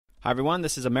Hi, everyone.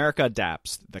 This is America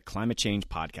Adapts, the climate change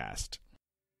podcast.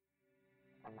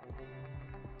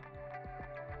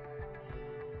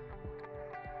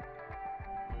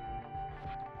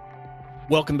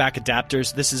 Welcome back,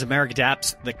 Adapters. This is America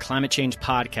Adapts, the climate change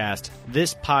podcast.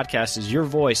 This podcast is your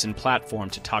voice and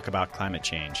platform to talk about climate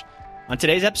change. On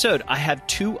today's episode, I have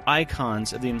two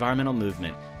icons of the environmental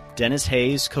movement, Denis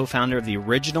Hayes, co-founder of the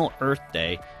original Earth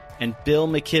Day, and Bill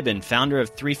McKibben, founder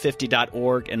of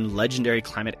 350.org and legendary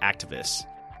climate activist.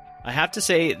 I have to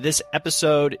say, this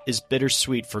episode is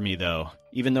bittersweet for me, though.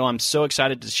 Even though I'm so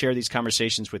excited to share these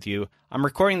conversations with you, I'm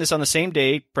recording this on the same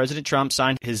day President Trump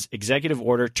signed his executive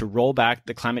order to roll back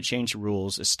the climate change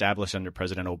rules established under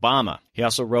President Obama. He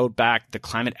also rolled back the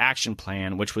Climate Action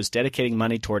Plan, which was dedicating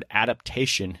money toward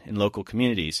adaptation in local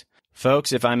communities.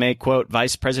 Folks, if I may quote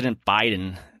Vice President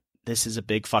Biden, this is a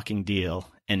big fucking deal,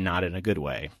 and not in a good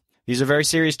way. These are very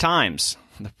serious times.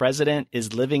 The president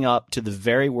is living up to the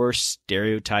very worst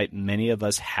stereotype many of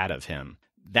us had of him.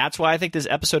 That's why I think this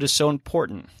episode is so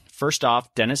important. First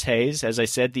off, Denis Hayes, as I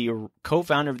said, the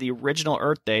co-founder of the original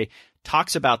Earth Day,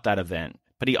 talks about that event,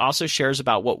 but he also shares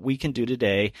about what we can do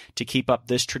today to keep up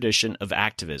this tradition of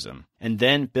activism. And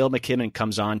then Bill McKibben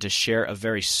comes on to share a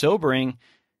very sobering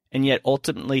and yet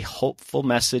ultimately hopeful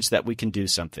message that we can do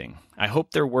something. I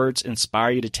hope their words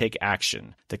inspire you to take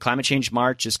action. The Climate Change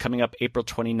March is coming up April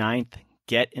 29th.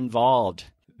 Get involved.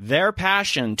 Their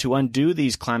passion to undo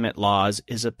these climate laws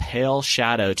is a pale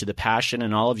shadow to the passion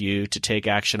in all of you to take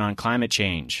action on climate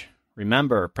change.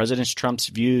 Remember, President Trump's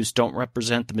views don't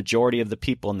represent the majority of the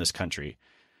people in this country.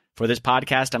 For this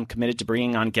podcast, I'm committed to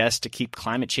bringing on guests to keep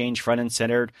climate change front and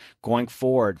center going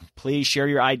forward. Please share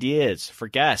your ideas for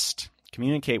guests.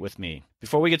 Communicate with me.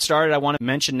 Before we get started, I want to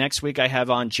mention next week I have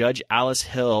on Judge Alice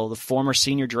Hill, the former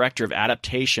senior director of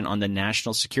adaptation on the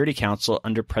National Security Council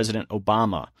under President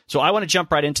Obama. So I want to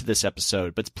jump right into this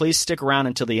episode, but please stick around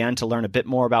until the end to learn a bit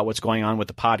more about what's going on with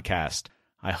the podcast.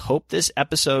 I hope this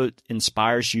episode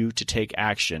inspires you to take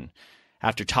action.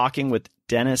 After talking with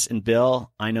Denis and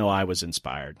Bill, I know I was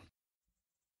inspired.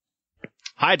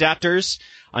 Hi, Adapters.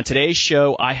 On today's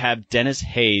show, I have Denis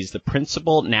Hayes, the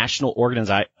principal national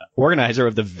organizer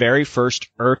of the very first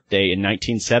Earth Day in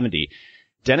 1970.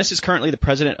 Denis is currently the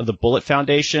president of the Bullitt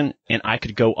Foundation, and I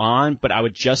could go on, but I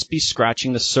would just be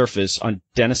scratching the surface on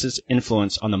Denis's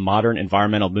influence on the modern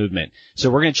environmental movement.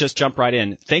 So we're going to just jump right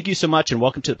in. Thank you so much, and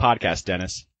welcome to the podcast,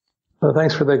 Denis. Well,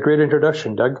 thanks for that great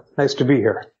introduction, Doug. Nice to be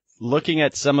here. Looking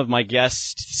at some of my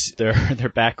guests, their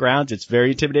backgrounds, it's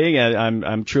very intimidating, and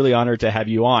I'm truly honored to have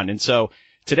you on. And so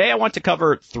today I want to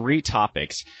cover three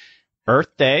topics.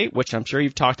 Earth Day, which I'm sure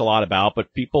you've talked a lot about,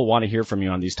 but people want to hear from you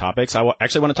on these topics. I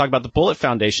actually want to talk about the Bullitt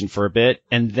Foundation for a bit,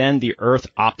 and then the Earth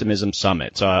Optimism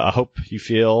Summit. So I hope you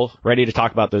feel ready to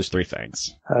talk about those three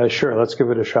things. Sure, let's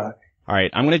give it a shot. All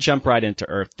right, I'm going to jump right into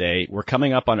Earth Day. We're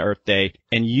coming up on Earth Day,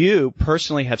 and you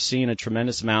personally have seen a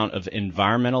tremendous amount of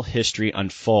environmental history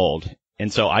unfold.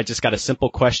 And so I just got a simple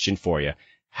question for you.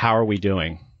 How are we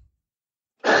doing?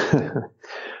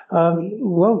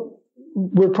 Well,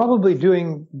 we're probably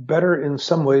doing better in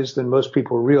some ways than most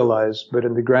people realize, but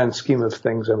in the grand scheme of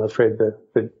things, I'm afraid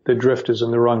that the drift is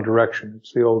in the wrong direction.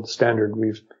 It's the old standard.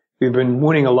 We've been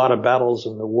winning a lot of battles,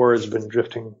 and the war has been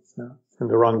drifting in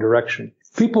the wrong direction.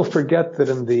 People forget that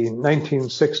in the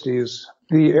 1960s,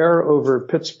 the air over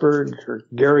Pittsburgh or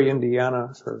Gary,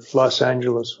 Indiana, or Los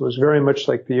Angeles was very much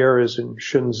like the air is in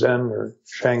Shenzhen or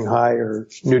Shanghai or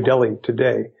New Delhi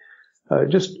today.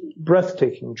 Just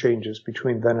breathtaking changes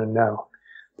between then and now.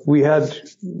 We had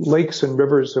lakes and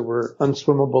rivers that were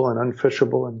unswimmable and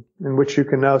unfishable, and in which you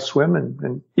can now swim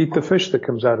and eat the fish that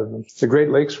comes out of them. The Great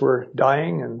Lakes were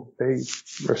dying, and they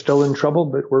are still in trouble,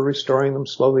 but we're restoring them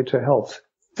slowly to health.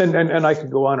 And I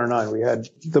could go on and on. We had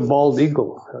the bald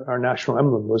eagle. Our national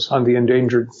emblem was on the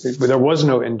endangered. There was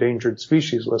no endangered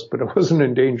species list, but it was an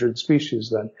endangered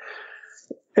species then.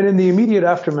 And in the immediate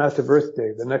aftermath of Earth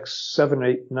Day, the next 7,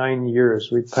 8, 9 years,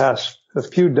 we've passed a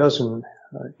few dozen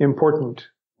important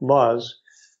laws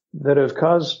that have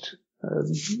caused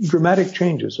dramatic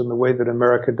changes in the way that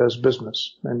America does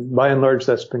business. And by and large,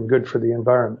 that's been good for the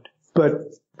environment.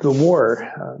 But the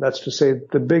war, that's to say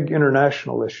the big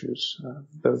international issues,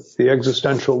 the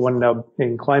existential one now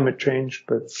being climate change,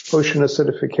 but ocean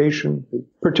acidification,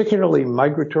 particularly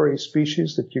migratory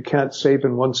species that you can't save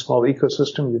in one small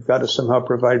ecosystem. You've got to somehow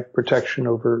provide protection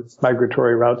over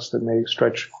migratory routes that may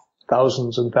stretch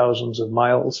thousands and thousands of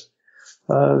miles.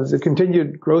 The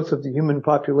continued growth of the human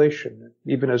population,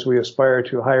 even as we aspire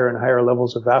to higher and higher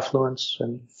levels of affluence,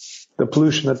 and the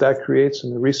pollution that creates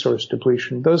and the resource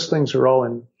depletion, those things are all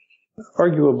in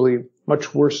arguably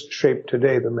much worse shape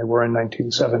today than they were in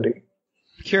 1970.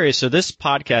 curious. So this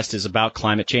podcast is about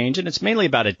climate change, and it's mainly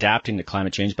about adapting to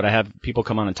climate change, but I have people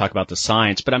come on and talk about the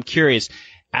science. But I'm curious,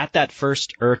 at that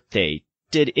first Earth Day,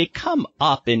 did it come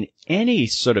up in any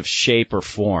sort of shape or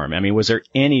form? I mean, was there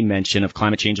any mention of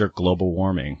climate change or global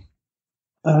warming?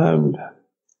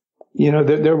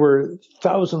 There were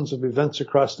thousands of events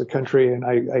across the country, and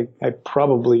I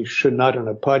probably should not on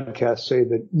a podcast say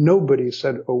that nobody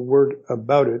said a word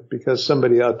about it, because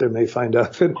somebody out there may find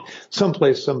out that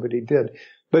someplace somebody did.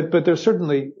 But there's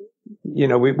certainly,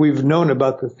 we've known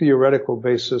about the theoretical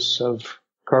basis of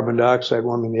carbon dioxide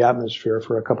warming the atmosphere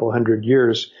for a couple hundred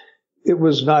years. It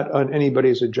was not on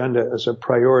anybody's agenda as a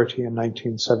priority in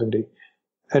 1970.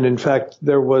 And in fact,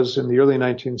 there was in the early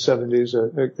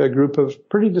 1970s a group of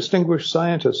pretty distinguished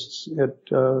scientists at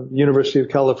University of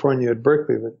California at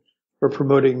Berkeley that were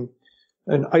promoting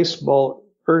an ice ball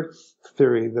Earth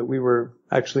theory, that we were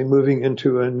actually moving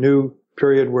into a new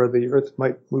period where the Earth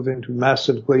might move into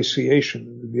massive glaciation.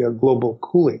 There would be a global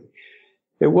cooling.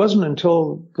 It wasn't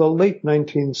until the late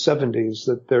 1970s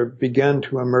that there began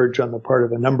to emerge on the part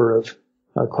of a number of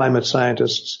climate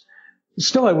scientists,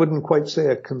 still I wouldn't quite say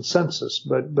a consensus,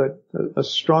 but a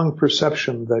strong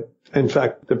perception that, in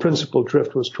fact, the principal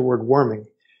drift was toward warming.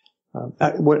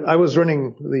 When I was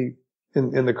running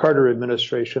in the Carter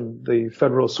administration, the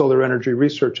Federal Solar Energy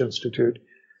Research Institute,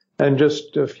 and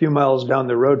just a few miles down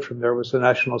the road from there was the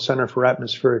National Center for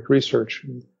Atmospheric Research.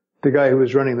 The guy who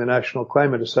was running the national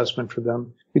climate assessment for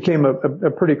them became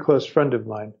a pretty close friend of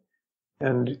mine.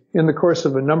 And in the course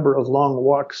of a number of long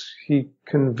walks, he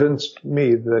convinced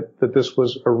me that this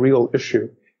was a real issue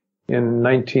in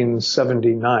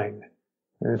 1979.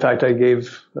 And in fact, I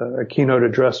gave a keynote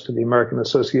address to the American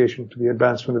Association for the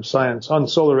Advancement of Science on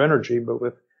solar energy, but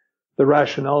with the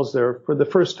rationales there for the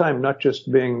first time, not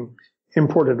just being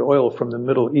imported oil from the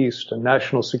Middle East and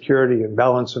national security and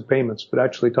balance of payments, but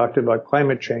actually talked about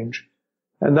climate change.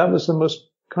 And that was the most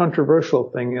controversial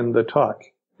thing in the talk.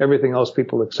 Everything else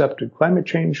people accepted. Climate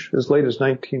change as late as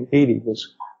 1980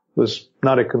 was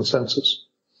not a consensus.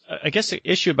 I guess the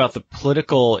issue about the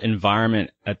political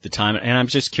environment at the time, and I'm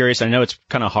just curious, I know it's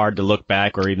kind of hard to look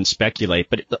back or even speculate,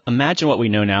 but imagine what we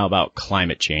know now about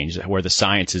climate change, where the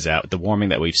science is at, the warming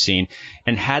that we've seen,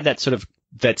 and had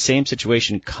that same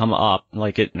situation come up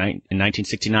like in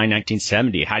 1969,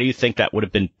 1970. How do you think that would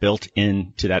have been built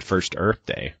into that first Earth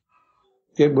Day?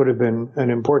 It would have been an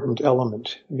important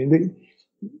element. I mean,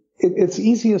 it's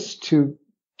easiest to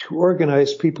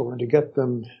organize people and to get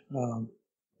them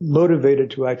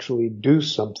motivated to actually do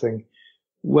something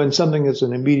when something is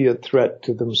an immediate threat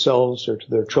to themselves or to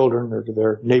their children or to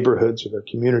their neighborhoods or their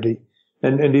community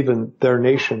and even their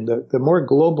nation. The more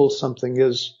global something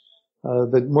is,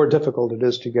 the more difficult it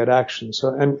is to get action.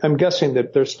 So I'm guessing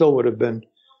that there still would have been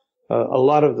a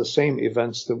lot of the same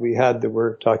events that we had that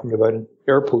we're talking about in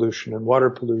air pollution and water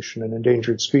pollution and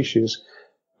endangered species.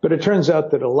 But it turns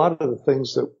out that a lot of the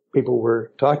things that people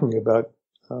were talking about,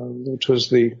 which was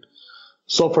the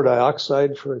sulfur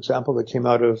dioxide, for example, that came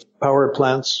out of power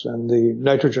plants, and the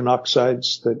nitrogen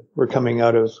oxides that were coming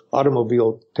out of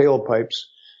automobile tailpipes,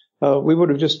 we would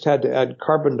have just had to add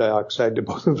carbon dioxide to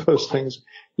both of those things.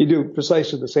 You do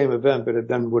precisely the same event, but it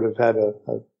then would have had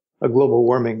a global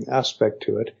warming aspect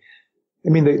to it. I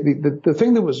mean, the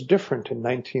thing that was different in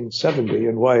 1970,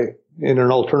 and why in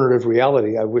an alternative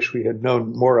reality I wish we had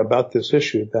known more about this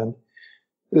issue then,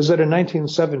 is that in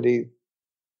 1970,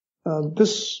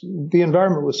 the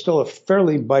environment was still a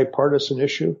fairly bipartisan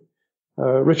issue.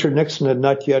 Richard Nixon had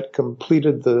not yet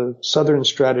completed the Southern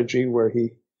strategy, where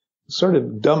he sort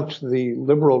of dumped the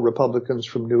liberal Republicans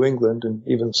from New England and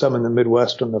even some in the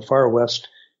Midwest and the far West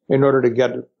in order to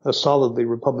get a solidly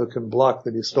Republican bloc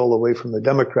that he stole away from the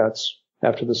Democrats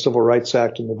after the Civil Rights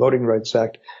Act and the Voting Rights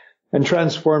Act, and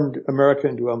transformed America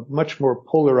into a much more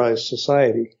polarized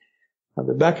society.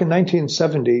 But back in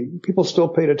 1970, people still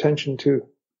paid attention to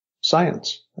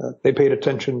science. They paid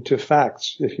attention to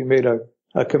facts. If you made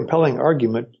a compelling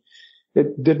argument,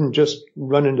 it didn't just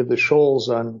run into the shoals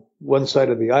on one side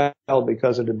of the aisle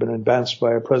because it had been advanced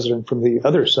by a president from the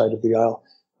other side of the aisle.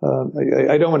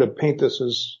 I don't want to paint this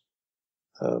as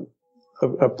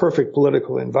a perfect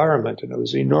political environment, and it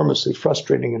was enormously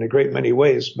frustrating in a great many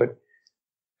ways, but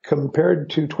compared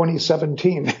to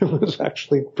 2017, it was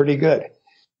actually pretty good.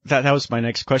 That was my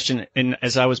next question. And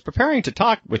as I was preparing to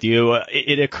talk with you,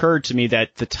 it occurred to me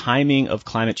that the timing of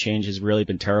climate change has really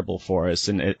been terrible for us.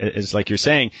 And it's like you're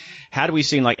saying, had we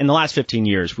seen, like in the last 15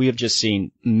 years, we have just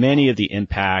seen many of the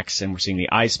impacts, and we're seeing the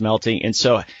ice melting. And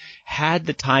so had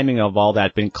the timing of all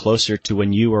that been closer to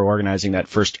when you were organizing that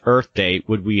first Earth Day,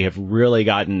 would we have really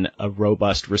gotten a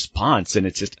robust response? And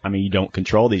it's just, I mean, you don't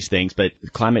control these things, but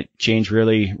climate change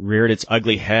really reared its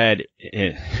ugly head.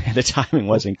 The timing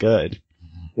wasn't good.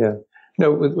 Yeah.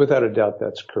 No, without a doubt,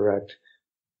 that's correct.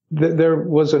 There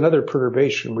was another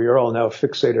perturbation. We are all now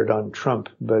fixated on Trump,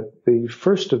 but the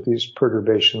first of these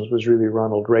perturbations was really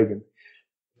Ronald Reagan.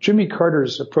 Jimmy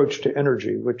Carter's approach to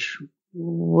energy, which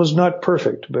was not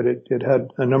perfect, but it had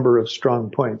a number of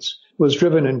strong points, was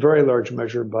driven in very large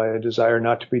measure by a desire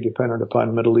not to be dependent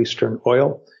upon Middle Eastern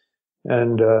oil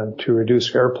and to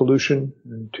reduce air pollution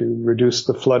and to reduce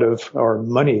the flood of our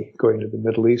money going to the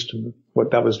Middle East and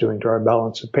what that was doing to our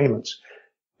balance of payments.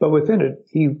 But within it,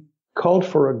 he called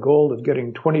for a goal of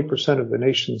getting 20% of the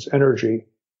nation's energy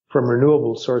from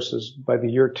renewable sources by the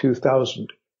year 2000.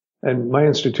 And my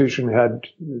institution had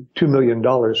 $2 million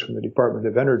from the Department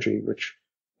of Energy, which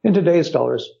in today's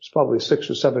dollars is probably $6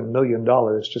 or $7 million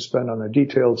to spend on a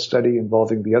detailed study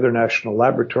involving the other national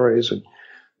laboratories and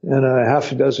a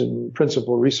half a dozen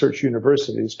principal research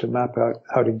universities to map out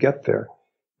how to get there.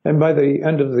 And by the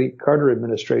end of the Carter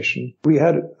administration, we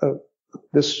had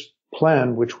this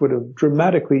plan which would have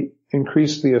dramatically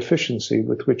increased the efficiency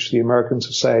with which the American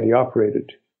society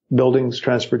operated, buildings,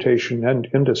 transportation, and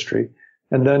industry.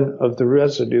 And then of the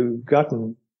residue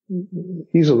gotten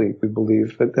easily, we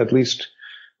believe, at least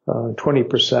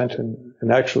 20%.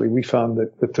 And actually, we found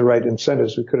that with the right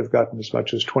incentives, we could have gotten as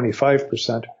much as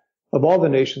 25% of all the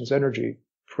nation's energy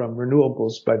from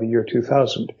renewables by the year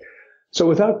 2000. So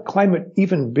without climate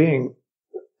even being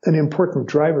an important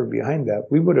driver behind that,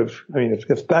 we would have, I mean,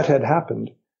 if that had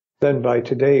happened, then by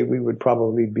today we would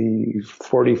probably be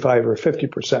 45 or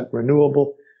 50%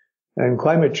 renewable. And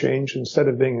climate change, instead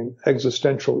of being an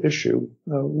existential issue,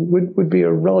 would be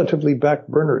a relatively back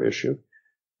burner issue.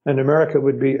 And America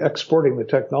would be exporting the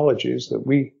technologies that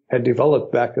we had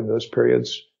developed back in those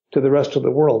periods to the rest of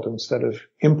the world instead of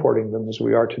importing them as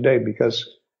we are today. Because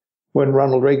when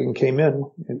Ronald Reagan came in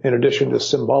addition to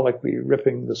symbolically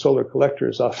ripping the solar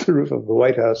collectors off the roof of the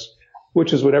White House,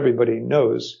 which is what everybody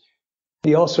knows,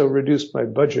 he also reduced my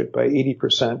budget by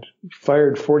 80%,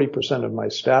 fired 40% of my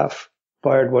staff,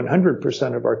 fired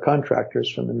 100% of our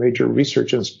contractors from the major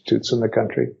research institutes in the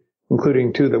country,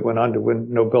 including 2 that went on to win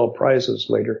Nobel Prizes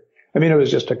later. I mean, it was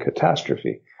just a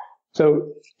catastrophe.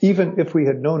 So even if we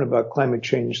had known about climate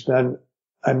change then,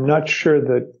 I'm not sure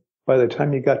that by the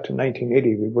time you got to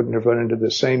 1980, we wouldn't have run into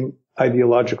the same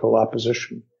ideological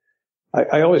opposition.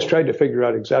 I always tried to figure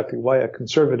out exactly why a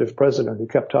conservative president who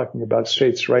kept talking about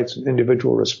states' rights and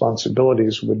individual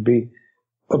responsibilities would be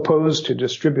opposed to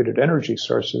distributed energy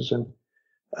sources. And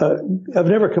I've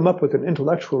never come up with an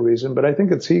intellectual reason, but I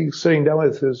think it's he sitting down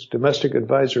with his domestic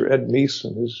advisor, Ed Meese,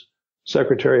 and his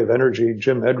Secretary of Energy,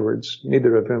 Jim Edwards.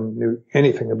 Neither of them knew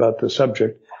anything about the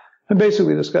subject. And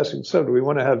basically discussing, so do we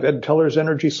want to have Ed Teller's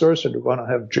energy source or do we want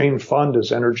to have Jane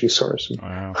Fonda's energy source? And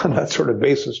wow. On that sort of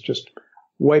basis, just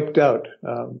wiped out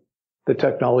the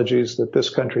technologies that this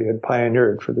country had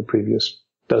pioneered for the previous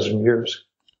dozen years.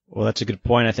 Well, that's a good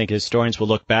point. I think historians will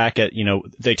look back at,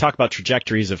 they talk about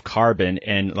trajectories of carbon,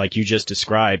 and like you just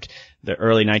described, the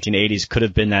early 1980s could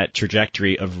have been that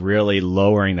trajectory of really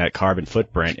lowering that carbon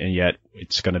footprint, and yet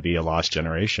it's going to be a lost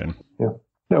generation. Yeah.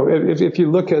 No, if you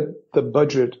look at the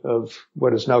budget of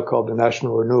what is now called the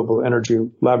National Renewable Energy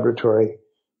Laboratory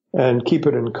and keep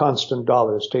it in constant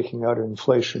dollars, taking out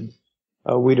inflation,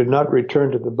 we did not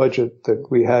return to the budget that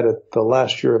we had at the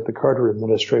last year of the Carter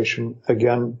administration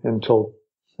again until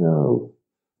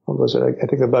what was it? I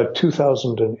think about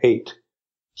 2008.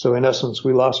 So in essence,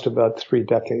 we lost about 3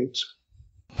 decades.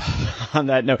 On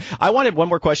that note, I wanted one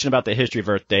more question about the history of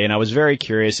Earth Day, and I was very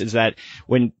curious, is that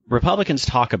when Republicans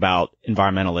talk about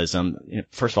environmentalism,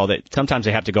 first of all, sometimes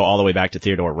they have to go all the way back to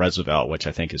Theodore Roosevelt, which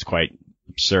I think is quite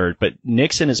absurd, but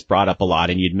Nixon is brought up a lot,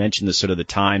 and you'd mentioned the sort of the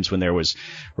times when there was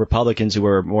Republicans who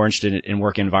were more interested in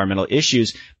working environmental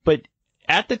issues, but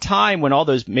at the time when all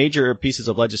those major pieces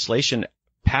of legislation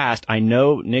passed, I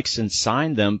know Nixon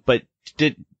signed them, but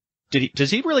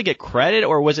does he really get credit,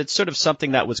 or was it sort of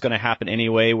something that was going to happen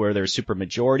anyway where there's super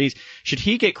majorities? Should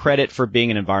he get credit for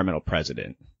being an environmental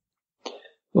president?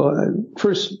 Well,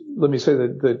 first, let me say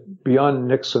that beyond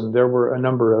Nixon, there were a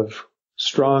number of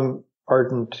strong,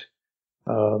 ardent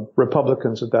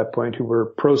Republicans at that point who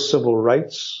were pro-civil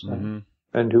rights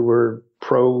and who were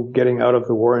pro-getting out of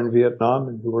the war in Vietnam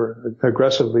and who were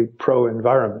aggressively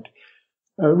pro-environment.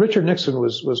 Richard Nixon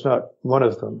was not one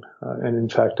of them. And in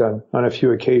fact, on a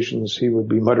few occasions, he would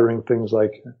be muttering things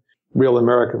like, real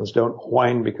Americans don't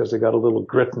whine because they got a little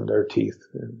grit in their teeth.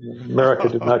 America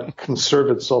did not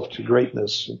conserve itself to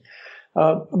greatness.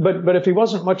 But if he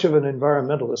wasn't much of an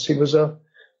environmentalist,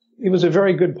 he was a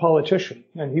very good politician,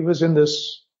 and he was in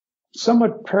this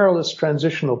somewhat perilous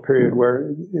transitional period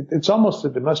where it's almost the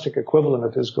domestic equivalent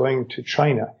of his going to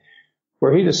China,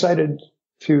 where he decided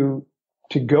to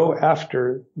go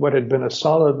after what had been a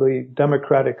solidly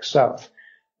democratic South.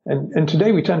 And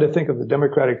today we tend to think of the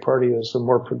Democratic Party as the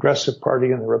more progressive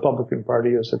party and the Republican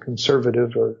Party as a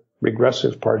conservative or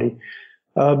regressive party.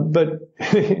 But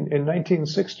in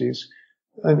 1960s,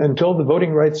 until the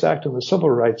Voting Rights Act and the Civil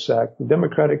Rights Act, the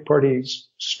Democratic Party's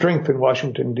strength in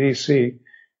Washington, D.C.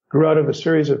 grew out of a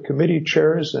series of committee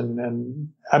chairs and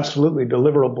absolutely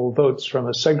deliverable votes from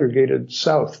a segregated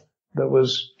South that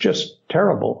was just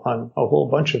terrible on a whole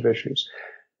bunch of issues.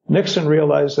 Nixon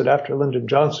realized that after Lyndon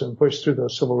Johnson pushed through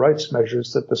those civil rights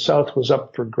measures that the South was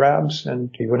up for grabs, and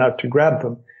he went out to grab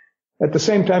them. At the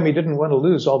same time, he didn't want to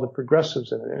lose all the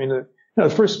progressives in it. I mean, the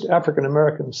first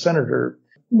African-American senator,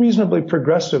 reasonably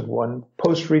progressive one,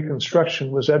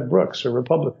 post-Reconstruction, was Ed Brooks, a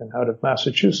Republican out of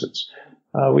Massachusetts.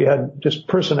 We had just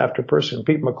person after person,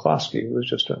 Pete McCloskey, who was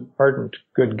just an ardent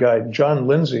good guy, John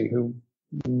Lindsay, who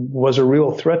was a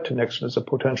real threat to Nixon as a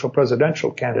potential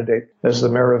presidential candidate as the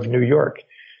mayor of New York.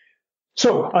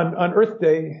 So on Earth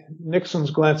Day,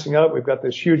 Nixon's glancing out. We've got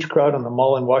this huge crowd on the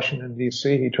Mall in Washington,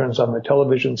 D.C. He turns on the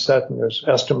television set, and there's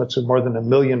estimates of more than 1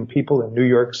 million people in New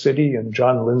York City, and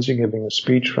John Lindsay giving a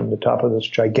speech from the top of this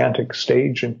gigantic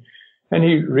stage. And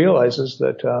he realizes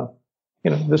that,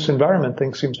 this environment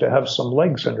thing seems to have some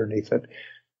legs underneath it.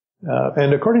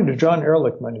 And according to John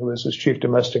Ehrlichman, who was his chief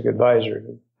domestic advisor,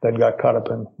 who then got caught up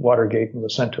in Watergate and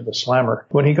was sent to the slammer,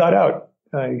 when he got out,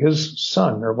 his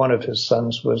son, or one of his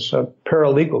sons, was a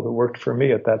paralegal who worked for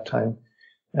me at that time,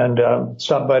 and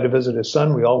stopped by to visit his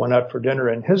son. We all went out for dinner,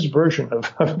 and his version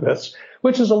of this,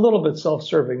 which is a little bit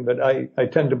self-serving, but I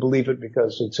tend to believe it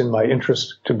because it's in my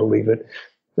interest to believe it,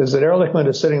 is that Ehrlichman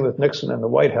is sitting with Nixon in the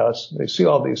White House. They see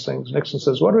all these things. Nixon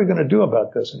says, "What are we going to do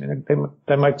about this?" I mean,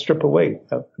 they might strip away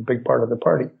a big part of the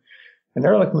party. And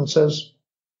Ehrlichman says,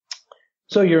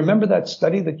 "So you remember that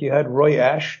study that you had Roy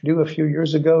Ashe do a few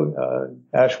years ago?"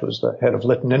 Ashe was the head of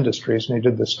Litton Industries, and he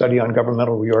did the study on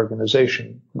governmental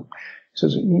reorganization. He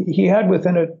says he had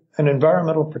within it an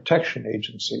environmental protection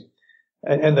agency.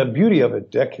 And the beauty of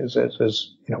it, Dick, is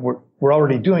we're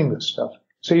already doing this stuff.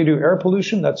 So you do air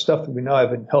pollution, that's stuff that we now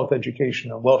have in health, education,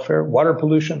 and welfare. Water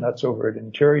pollution, that's over at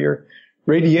Interior.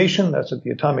 Radiation, that's at the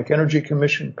Atomic Energy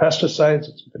Commission. Pesticides,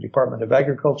 it's at the Department of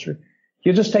Agriculture.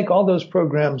 You just take all those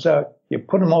programs out, you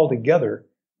put them all together,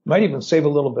 might even save a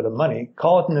little bit of money,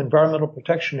 call it an environmental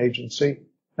protection agency,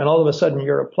 and all of a sudden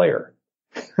you're a player.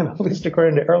 And at least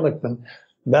according to Ehrlichman,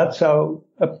 that's how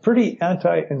a pretty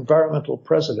anti-environmental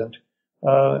president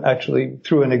actually,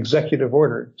 through an executive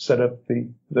order, set up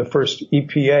the first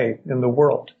EPA in the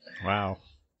world. Wow.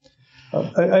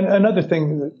 Another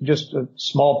thing, just a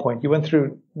small point, you went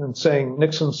through and saying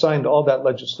Nixon signed all that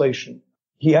legislation.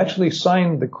 He actually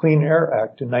signed the Clean Air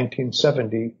Act in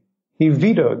 1970. He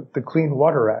vetoed the Clean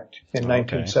Water Act in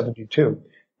 1972.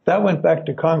 That went back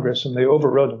to Congress, and they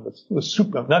overrode it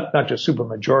with not just super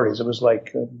majorities. It was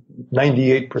like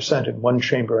 98% in one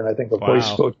chamber, and I think a voice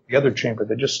vote in the other chamber.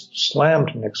 They just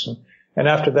slammed Nixon. And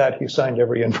after that, he signed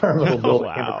every environmental bill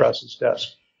that came across his desk.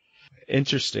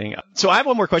 Interesting. So I have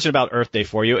one more question about Earth Day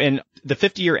for you. And the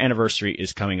 50-year anniversary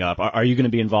is coming up. Are you going to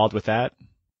be involved with that?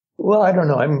 Well, I don't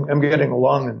know. I'm getting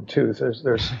along in tooth.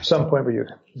 There's some point where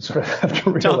you sort of have to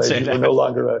realize you're no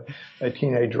longer a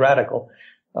teenage radical.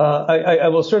 I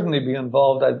will certainly be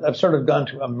involved. I've sort of gone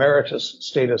to emeritus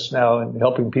status now in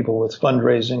helping people with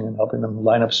fundraising and helping them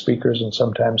line up speakers and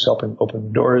sometimes helping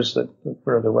open doors that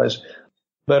were otherwise.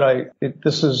 But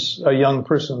this is a young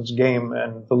person's game,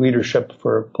 and the leadership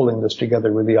for pulling this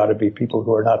together really ought to be people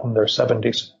who are not in their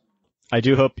 70s. I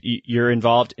do hope you're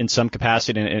involved in some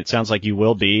capacity, and it sounds like you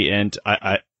will be. And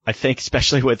I think,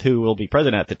 especially with who will be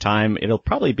president at the time, it'll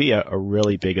probably be a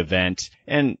really big event.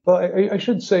 And well, I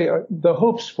should say the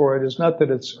hopes for it is not that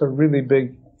it's a really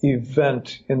big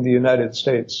event in the United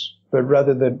States, but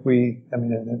rather that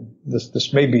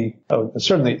this may be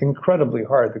certainly incredibly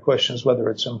hard. The question is whether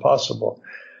it's impossible.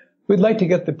 We'd like to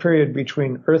get the period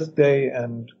between Earth Day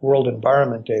and World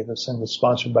Environment Day. This thing was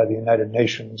sponsored by the United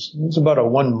Nations. There's about a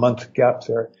 1-month gap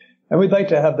there. And we'd like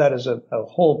to have that as a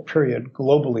whole period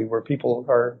globally where people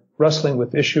are wrestling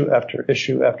with issue after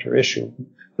issue after issue.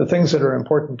 The things that are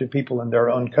important to people in their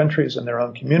own countries and their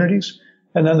own communities,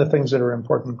 and then the things that are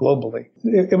important globally.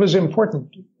 It was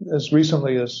important as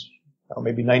recently as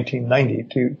maybe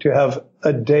 1990 to have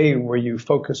a day where you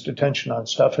focused attention on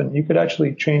stuff and you could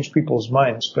actually change people's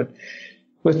minds. But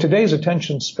with today's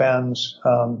attention spans,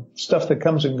 stuff that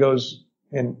comes and goes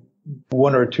in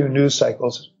one or two news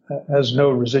cycles has no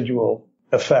residual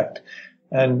effect.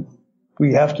 And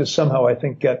we have to somehow, I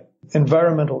think, get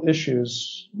environmental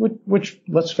issues, which,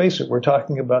 let's face it, we're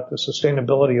talking about the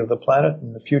sustainability of the planet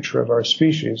and the future of our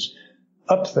species,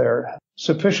 up there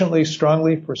sufficiently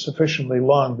strongly for sufficiently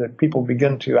long that people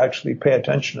begin to actually pay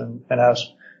attention and ask,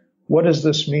 what does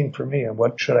this mean for me and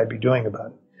what should I be doing about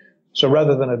it? So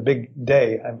rather than a big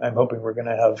day, I'm hoping we're going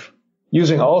to have,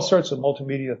 using all sorts of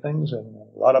multimedia things and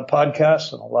a lot of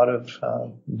podcasts and a lot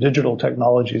of digital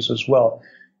technologies as well,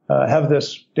 have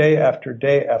this day after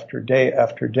day after day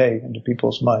after day into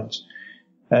people's minds.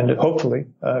 And hopefully,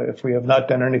 if we have not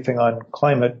done anything on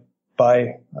climate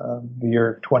by the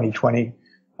year 2020,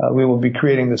 we will be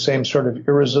creating the same sort of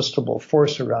irresistible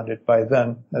force around it by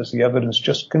then, as the evidence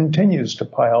just continues to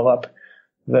pile up,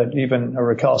 that even a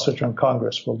recalcitrant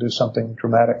Congress will do something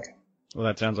dramatic. Well,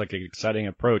 that sounds like an exciting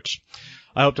approach.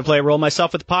 I hope to play a role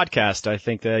myself with the podcast. I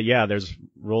think that, yeah, there's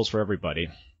roles for everybody.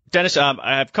 Dennis,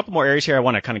 I have a couple more areas here I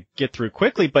want to kind of get through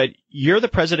quickly, but you're the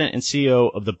president and CEO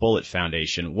of the Bullitt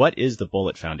Foundation. What is the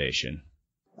Bullitt Foundation?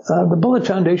 The Bullitt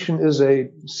Foundation is a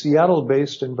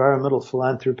Seattle-based environmental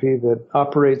philanthropy that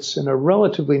operates in a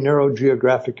relatively narrow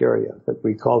geographic area that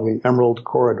we call the Emerald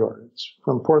Corridor. It's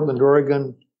from Portland,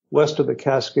 Oregon, west of the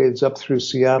Cascades, up through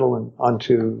Seattle and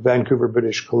onto Vancouver,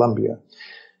 British Columbia.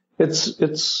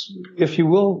 It's, if you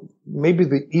will, maybe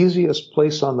the easiest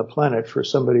place on the planet for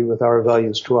somebody with our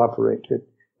values to operate.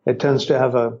 It tends to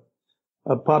have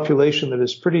a population that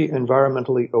is pretty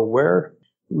environmentally aware,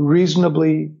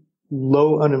 reasonably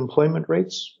low unemployment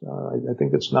rates. I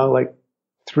think it's now like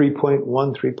 3.1,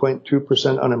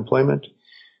 3.2% unemployment.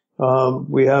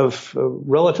 We have a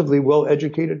relatively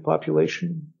well-educated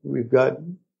population. We've got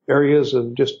areas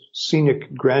of just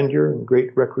scenic grandeur and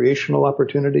great recreational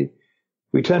opportunity.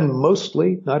 We tend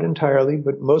mostly, not entirely,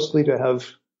 but mostly to have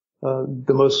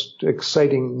the most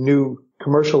exciting new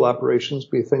commercial operations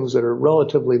be things that are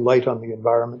relatively light on the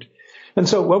environment. And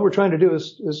so what we're trying to do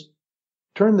is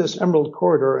turn this Emerald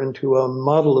Corridor into a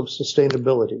model of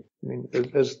sustainability. I mean,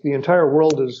 as the entire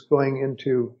world is going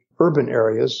into urban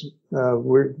areas,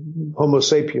 Homo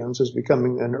sapiens is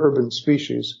becoming an urban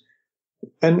species.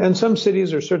 And some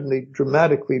cities are certainly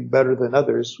dramatically better than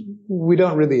others. We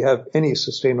don't really have any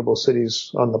sustainable cities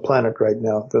on the planet right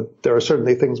now. There are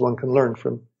certainly things one can learn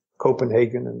from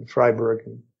Copenhagen and Freiburg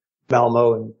and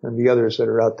Malmo and the others that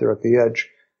are out there at the edge.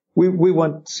 We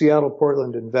want Seattle,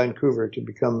 Portland, and Vancouver to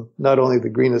become not only the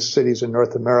greenest cities in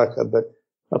North America, but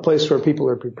a place where people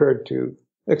are prepared to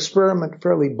experiment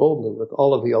fairly boldly with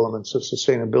all of the elements of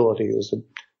sustainability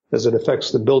as it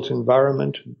affects the built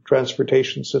environment,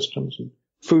 transportation systems, and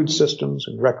food systems,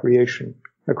 and recreation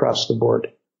across the board.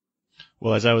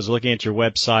 Well, as I was looking at your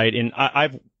website, and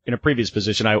I've in a previous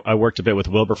position, I worked a bit with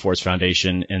Wilberforce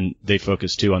Foundation, and they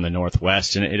focus too on the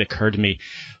Northwest, and it occurred to me,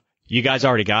 you guys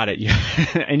already got it,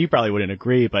 and you probably wouldn't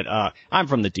agree, but I'm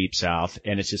from the Deep South,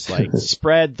 and it's just like,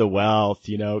 spread the wealth,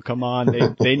 come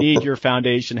on, they need your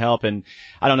foundation help, and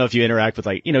I don't know if you interact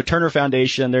with Turner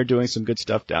Foundation, they're doing some good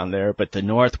stuff down there, but the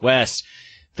Northwest,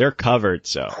 they're covered,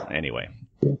 so anyway.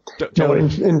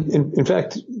 In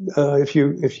fact, if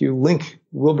you link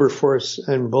Wilberforce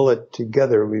and Bullitt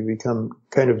together, we become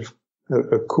kind of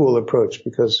a cool approach,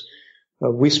 because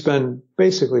we spend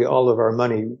basically all of our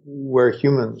money where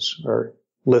humans are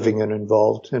living and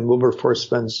involved, and Wilberforce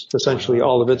spends essentially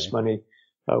all of its money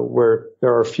where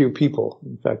there are few people.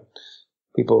 In fact,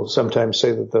 people sometimes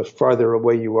say that the farther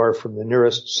away you are from the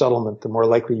nearest settlement, the more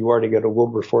likely you are to get a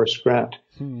Wilberforce grant.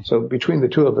 So between the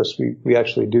two of us, we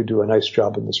actually do a nice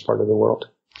job in this part of the world.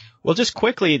 Well, just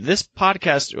quickly, this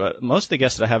podcast, most of the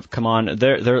guests that I have come on,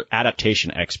 they're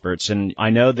adaptation experts. And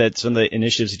I know that some of the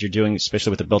initiatives that you're doing,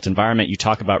 especially with the built environment, you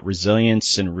talk about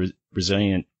resilience and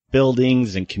resilient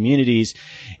buildings and communities.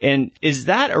 And is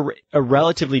that a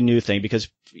relatively new thing? Because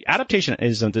adaptation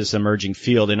isn't this emerging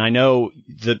field. And I know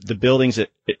the buildings,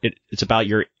 it's about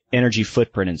your energy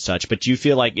footprint and such, but do you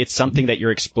feel like it's something that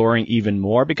you're exploring even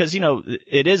more? Because,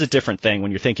 it is a different thing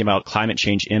when you're thinking about climate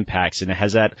change impacts, and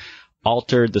has that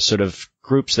altered the sort of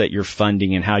groups that you're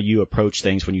funding and how you approach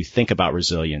things when you think about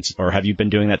resilience, or have you been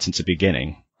doing that since the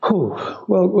beginning?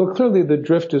 Well, clearly the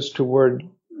drift is toward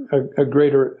a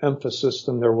greater emphasis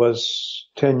than there was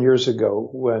 10 years ago,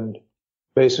 when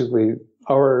basically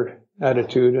our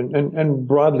attitude and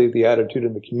broadly the attitude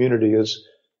in the community is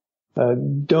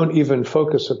don't even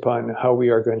focus upon how we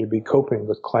are going to be coping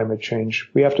with climate change.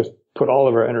 We have to put all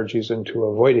of our energies into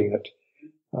avoiding it.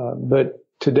 But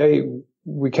today,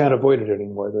 we can't avoid it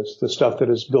anymore. The stuff that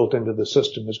is built into the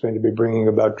system is going to be bringing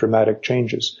about dramatic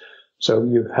changes. So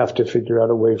you have to figure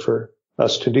out a way for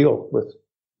us to deal with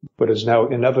what is now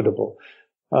inevitable.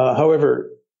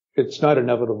 However, it's not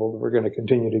inevitable that we're going to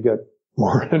continue to get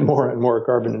more and more and more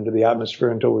carbon into the atmosphere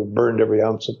until we've burned every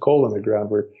ounce of coal in the ground.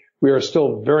 We are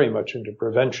still very much into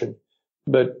prevention.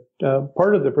 But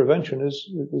part of the prevention is,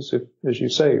 as you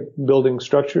say, building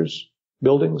structures,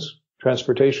 buildings,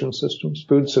 transportation systems,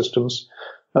 food systems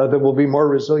that will be more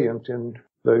resilient in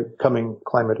the coming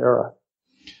climate era.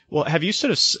 Well, have you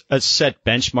sort of set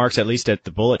benchmarks, at least at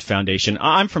the Bullitt Foundation?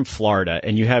 I'm from Florida,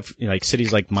 and you have like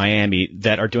cities like Miami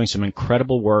that are doing some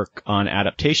incredible work on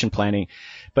adaptation planning.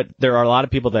 But there are a lot of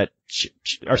people that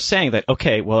are saying that,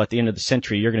 okay, well, at the end of the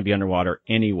century, you're going to be underwater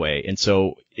anyway. And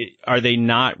so are they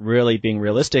not really being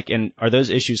realistic? And are those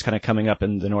issues kind of coming up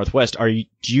in the Northwest? Do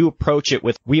you approach it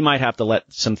with, we might have to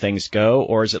let some things go?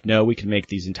 Or is it, no, we can make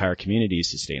these entire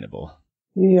communities sustainable?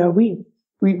 Yeah, we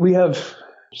have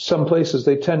some places,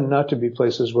 they tend not to be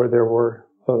places where there were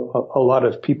a lot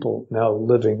of people now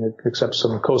living, except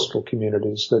some coastal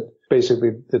communities that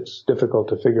basically it's difficult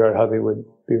to figure out how they would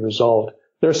be resolved.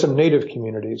 There are some native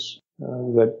communities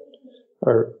that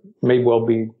may well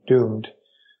be doomed.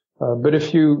 But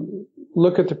if you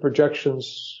look at the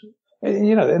projections,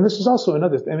 and this is also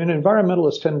another thing. I mean,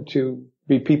 environmentalists tend to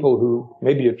be people who,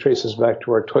 maybe it traces back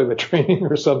to our toilet training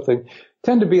or something,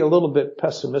 tend to be a little bit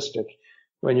pessimistic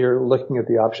when you're looking at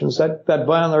the options. That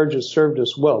by and large has served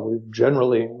us well. We've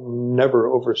generally never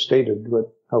overstated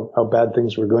how bad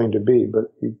things were going to be,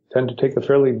 but we tend to take a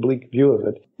fairly bleak view of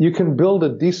it. You can build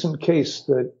a decent case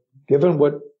that, given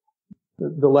what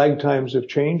the lag times have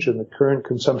changed and the current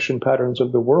consumption patterns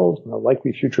of the world and the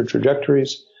likely future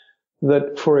trajectories,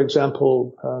 that, for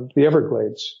example, the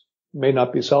Everglades may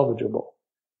not be salvageable.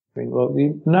 I mean, well,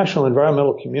 the national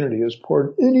environmental community has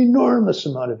poured an enormous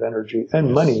amount of energy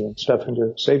and money and stuff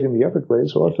into saving the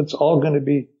Everglades. Well, if it's all going to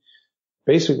be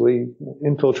basically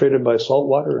infiltrated by salt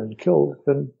water and killed,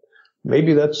 then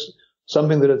maybe that's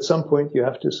something that at some point you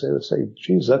have to say,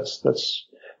 geez, that's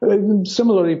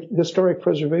similarly historic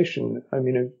preservation. I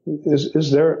mean,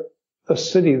 is there a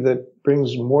city that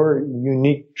brings more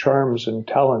unique charms and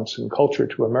talents and culture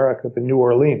to America than New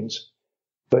Orleans?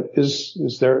 But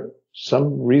is there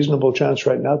some reasonable chance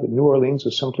right now that New Orleans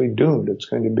is simply doomed? It's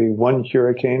going to be one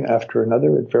hurricane after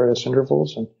another at various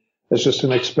intervals, and it's just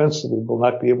an expense that we will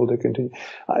not be able to continue.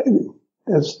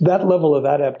 It's that level of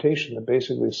adaptation that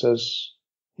basically says,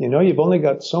 you've only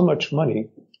got so much money.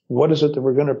 What is it that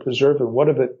we're going to preserve, and what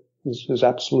of it is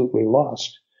absolutely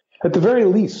lost? At the very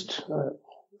least,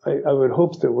 I would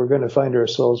hope that we're going to find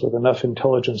ourselves with enough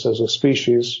intelligence as a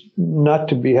species not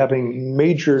to be having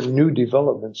major new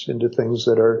developments into things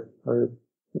that are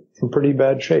in pretty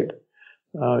bad shape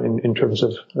in terms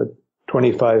of a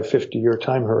 25, 50-year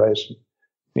time horizon.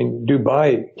 I mean,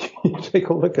 Dubai, you take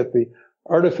a look at the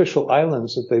artificial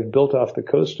islands that they've built off the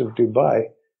coast of Dubai,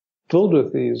 filled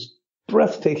with these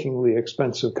breathtakingly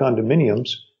expensive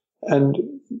condominiums, and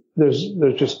there's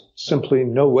just simply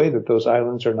no way that those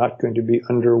islands are not going to be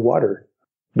underwater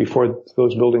before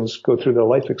those buildings go through their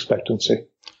life expectancy.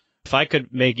 If I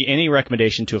could make any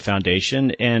recommendation to a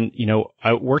foundation, and,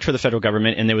 I worked for the federal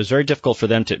government, and it was very difficult for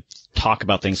them to talk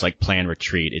about things like planned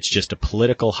retreat. It's just a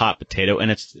political hot potato, and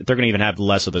they're going to even have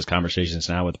less of those conversations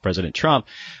now with President Trump.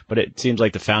 But it seems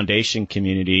like the foundation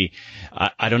community,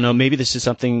 I don't know, maybe this is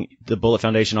something the Bullitt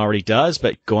Foundation already does,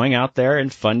 but going out there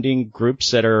and funding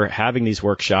groups that are having these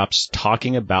workshops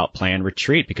talking about planned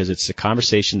retreat, because it's a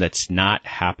conversation that's not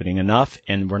happening enough,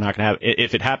 and we're not going to have,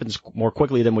 if it happens more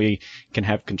quickly than we can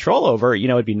have control over,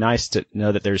 it'd be nice to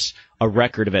know that there's a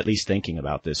record of at least thinking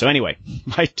about this. So anyway,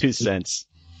 my 2 cents.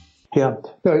 Yeah.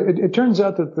 No, it turns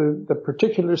out that the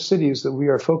particular cities that we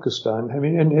are focused on, I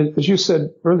mean, and as you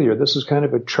said earlier, this is kind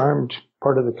of a charmed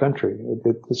part of the country.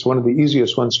 It's one of the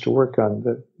easiest ones to work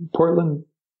on. Portland,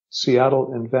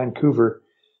 Seattle, and Vancouver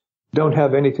don't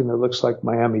have anything that looks like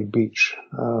Miami Beach.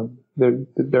 There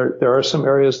are some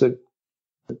areas that,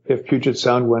 if Puget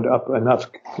Sound went up enough,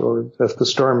 or if the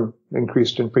storm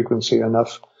increased in frequency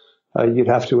enough, you'd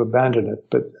have to abandon it.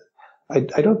 But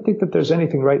I don't think that there's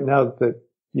anything right now that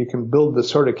you can build the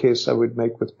sort of case I would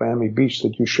make with Miami Beach,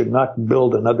 that you should not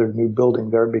build another new building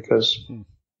there, because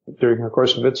during the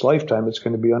course of its lifetime, it's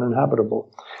going to be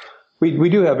uninhabitable. We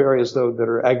do have areas, though, that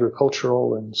are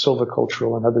agricultural and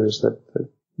silvicultural, and others that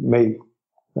may,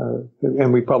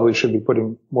 and we probably should be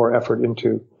putting more effort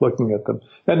into looking at them.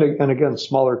 And again,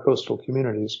 smaller coastal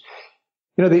communities.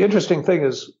 The interesting thing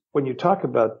is, when you talk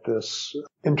about this,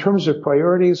 in terms of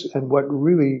priorities, and what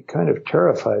really kind of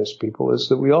terrifies people, is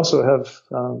that we also have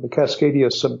the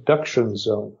Cascadia subduction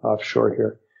zone offshore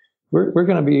here. We're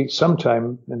going to be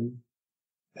sometime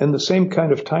in the same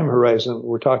kind of time horizon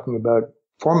we're talking about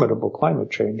formidable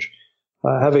climate change.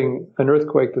 having an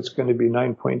earthquake that's going to be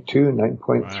 9.2,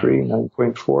 9.3, wow.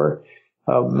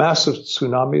 9.4, massive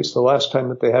tsunamis. The last time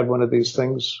that they had one of these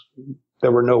things,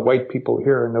 there were no white people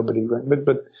here and nobody,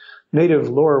 but native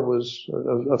lore was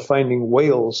of finding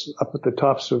whales up at the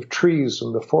tops of trees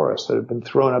in the forest that had been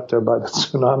thrown up there by the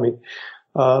tsunami.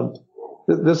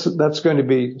 That's going to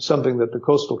be something that the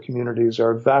coastal communities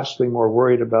are vastly more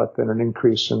worried about than an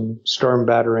increase in storm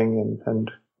battering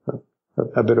and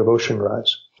a bit of ocean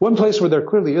rise. One place where there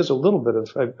clearly is a little bit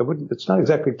of, it's not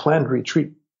exactly planned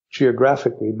retreat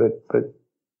geographically, but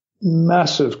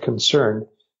massive concern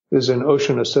is in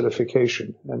ocean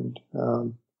acidification. And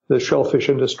the shellfish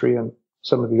industry and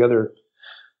some of the other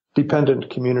dependent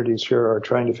communities here are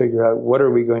trying to figure out what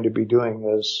are we going to be doing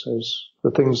as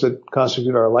the things that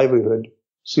constitute our livelihood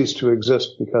cease to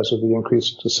exist because of the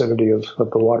increased acidity of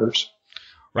the waters.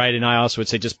 Right. And I also would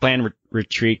say just planned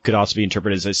retreat could also be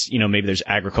interpreted as, maybe there's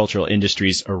agricultural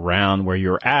industries around where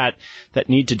you're at that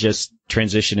need to just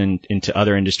transition into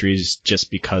other industries just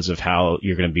because of how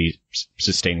you're going to be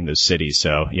sustaining those cities.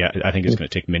 So, yeah, I think it's going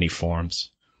to take many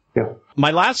forms. Yeah.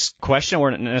 My last question,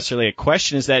 or not necessarily a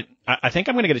question, is that I think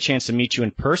I'm going to get a chance to meet you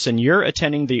in person. You're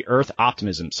attending the Earth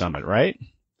Optimism Summit, right?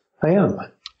 I am.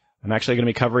 I'm actually going to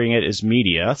be covering it as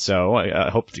media, so I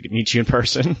hope to meet you in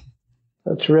person.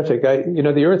 Terrific.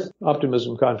 The Earth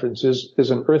Optimism Conference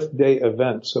is an Earth Day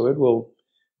event, so it will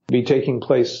be taking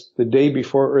place the day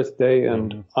before Earth Day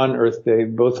and on Earth Day,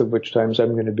 both of which times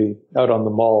I'm going to be out on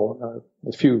the mall,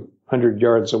 a few hundred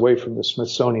yards away from the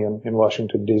Smithsonian in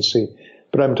Washington, D.C.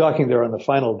 But I'm talking there on the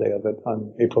final day of it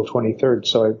on April 23rd,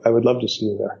 so I would love to see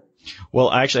you there. Well,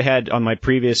 I actually had on my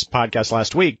previous podcast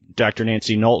last week, Dr.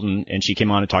 Nancy Knowlton, and she came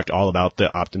on and talked all about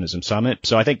the Optimism Summit.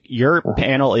 So I think your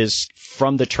panel is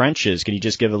from the trenches. Can you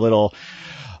just give a little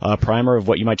primer of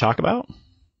what you might talk about?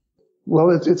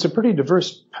 Well, it's a pretty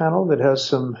diverse panel that has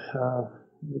some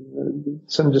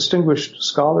distinguished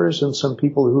scholars and some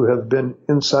people who have been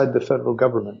inside the federal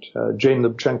government. Jane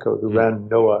Lubchenco, who ran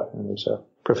NOAA and is a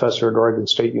professor at Oregon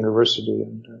State University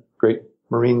and a great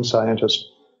marine scientist,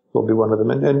 will be one of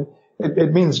them. And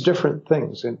it means different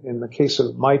things. In the case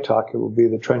of my talk, it will be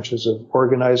the trenches of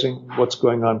organizing, what's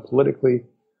going on politically.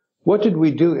 What did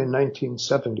we do in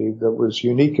 1970 that was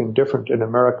unique and different in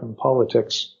American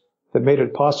politics that made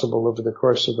it possible over the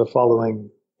course of the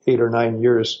following 8 or 9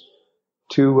 years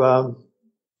to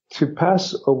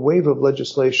pass a wave of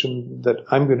legislation that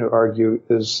I'm going to argue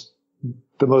is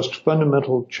the most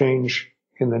fundamental change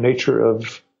in the nature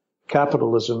of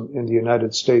capitalism in the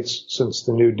United States since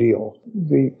the New Deal.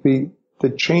 The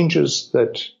changes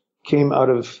that came out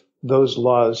of those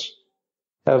laws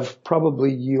have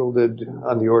probably yielded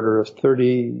on the order of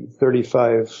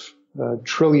 $35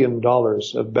 trillion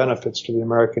of benefits to the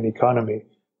American economy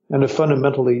and have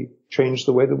fundamentally changed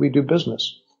the way that we do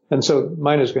business. And so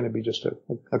mine is going to be just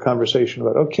a conversation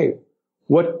about, okay,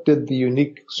 what did the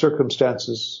unique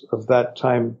circumstances of that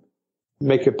time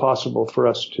make it possible for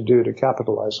us to do to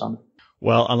capitalize on it?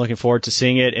 Well, I'm looking forward to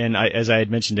seeing it. And as I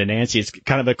had mentioned to Nancy, it's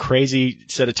kind of a crazy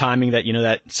set of timing that,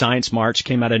 that Science March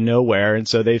came out of nowhere. And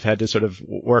so they've had to sort of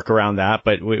work around that.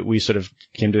 But we sort of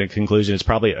came to the conclusion it's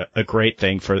probably a great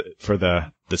thing for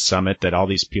the summit that all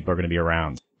these people are going to be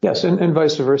around. Yes, and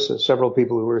vice versa. Several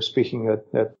people who are speaking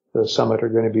at the summit are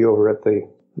going to be over at the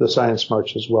Science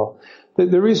March as well.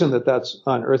 The reason that that's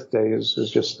on Earth Day is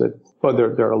just that, well,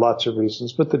 there are lots of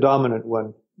reasons, but the dominant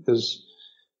one is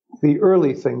the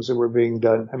early things that were being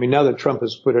done. I mean, now that Trump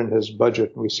has put in his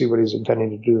budget and we see what he's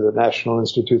intending to do to the National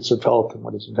Institutes of Health and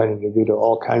what he's intending to do to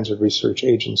all kinds of research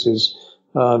agencies,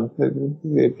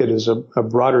 it is a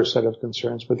broader set of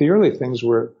concerns. But the early things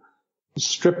were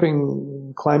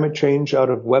stripping climate change out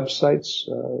of websites,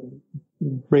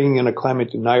 bringing in a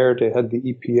climate denier to head the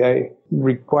EPA,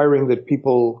 requiring that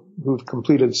people who've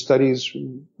completed studies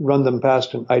run them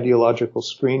past an ideological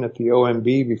screen at the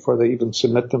OMB before they even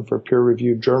submit them for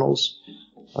peer-reviewed journals,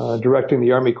 directing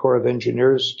the Army Corps of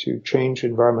Engineers to change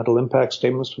environmental impact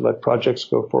statements to let projects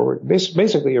go forward.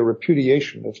 Basically a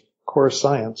repudiation of core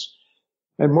science.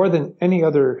 And more than any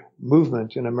other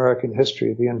movement in American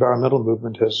history, the environmental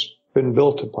movement has been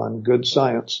built upon good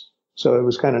science. So it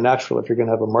was kind of natural if you're going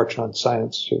to have a march on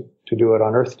science to do it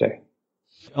on Earth Day.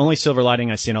 Only silver lining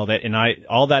I see in all that, and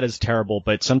all that is terrible,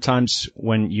 but sometimes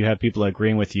when you have people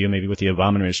agreeing with you, maybe with the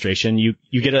Obama administration, you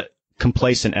get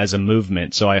complacent as a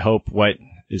movement. So I hope what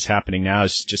is happening now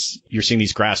is just you're seeing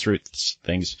these grassroots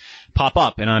things pop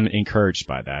up, and I'm encouraged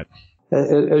by that.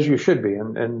 As you should be,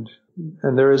 and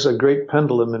there is a great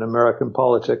pendulum in American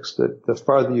politics that the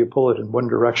farther you pull it in one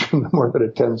direction, the more that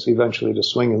it tends eventually to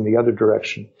swing in the other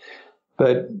direction.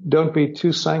 But don't be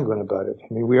too sanguine about it.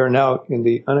 I mean, we are now in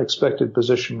the unexpected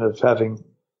position of having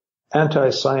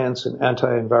anti-science and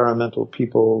anti-environmental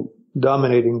people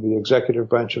dominating the executive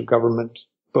branch of government,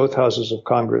 both houses of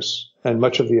Congress, and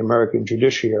much of the American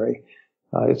judiciary.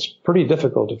 It's pretty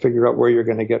difficult to figure out where you're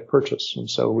going to get purchase. And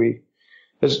so we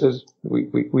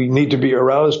need to be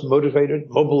aroused, motivated,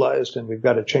 mobilized, and we've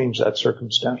got to change that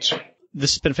circumstance.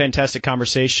 This has been a fantastic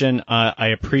conversation. I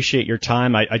appreciate your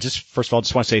time. I just, first of all,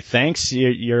 just want to say thanks.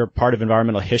 You're part of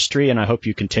environmental history, and I hope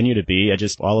you continue to be.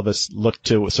 All of us look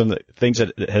to some of the things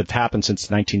that have happened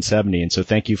since 1970, and so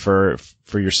thank you for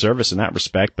your service in that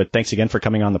respect. But thanks again for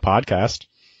coming on the podcast.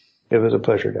 It was a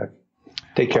pleasure, Doug.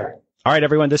 Take care. All right,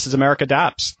 everyone, this is America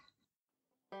Adapts.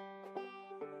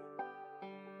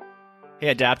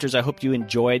 Hey, Adapters, I hope you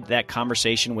enjoyed that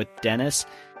conversation with Denis.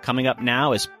 Coming up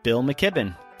now is Bill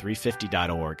McKibben,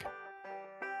 350.org.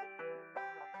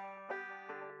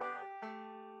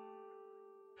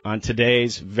 On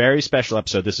today's very special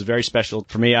episode, this is very special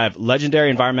for me, I have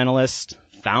legendary environmentalist,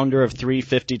 founder of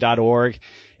 350.org,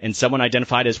 and someone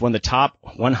identified as one of the top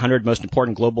 100 most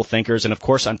important global thinkers. And of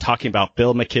course, I'm talking about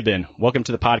Bill McKibben. Welcome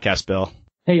to the podcast, Bill.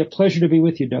 Hey, a pleasure to be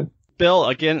with you, Doug. Bill,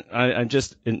 again, I'm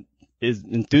just is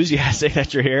enthusiastic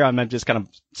that you're here. I'm just kind of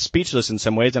speechless in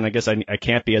some ways, and I guess I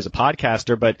can't be as a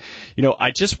podcaster, but,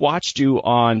 I just watched you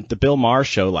on the Bill Maher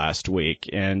show last week,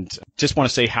 and just want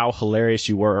to say how hilarious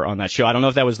you were on that show. I don't know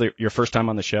if that was your first time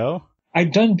on the show.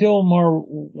 I'd done Bill Maher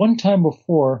one time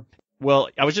before. Well,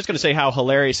 I was just going to say how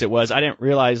hilarious it was. I didn't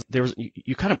realize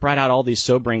you kind of brought out all these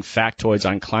sobering factoids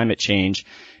on climate change,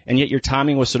 and yet your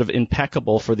timing was sort of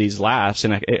impeccable for these laughs.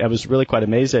 And I was really quite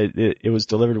amazed that it was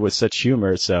delivered with such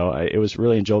humor. So it was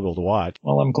really enjoyable to watch.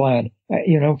 Well, I'm glad.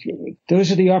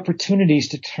 Those are the opportunities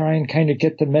to try and kind of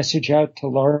get the message out to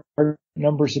large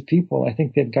numbers of people. I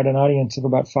think they've got an audience of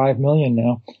about 5 million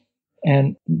now,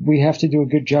 and we have to do a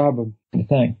good job of the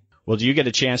thing. Well, do you get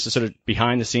a chance to sort of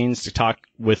behind the scenes to talk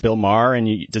with Bill Maher,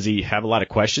 and does he have a lot of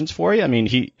questions for you? I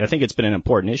mean, I think it's been an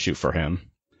important issue for him.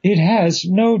 It has.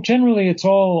 No, generally it's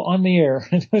all on the air.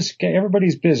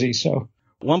 Everybody's busy, so.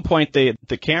 At one point, the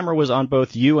camera was on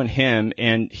both you and him,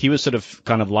 and he was sort of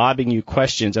kind of lobbing you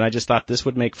questions, and I just thought this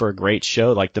would make for a great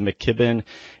show, like the McKibben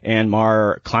and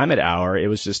Maher Climate Hour. It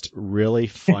was just really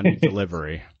funny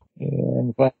delivery. Yeah,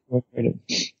 I'm glad you enjoyed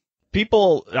it.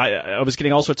 People, I was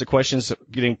getting all sorts of questions,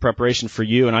 getting preparation for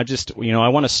you, and I just, I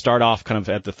want to start off kind of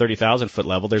at the 30,000 foot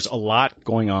level. There's a lot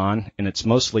going on, and it's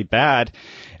mostly bad.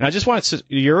 And I just wanted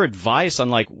your advice on,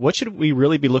 what should we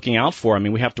really be looking out for? I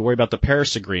mean, we have to worry about the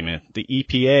Paris Agreement, the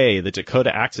EPA, the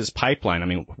Dakota Access Pipeline. I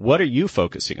mean, what are you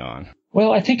focusing on?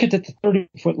 Well, I think at the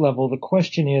 30-foot level, the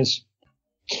question is,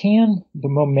 can the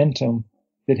momentum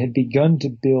that had begun to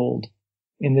build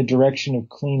in the direction of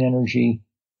clean energy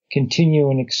continue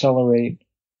and accelerate,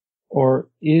 or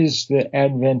is the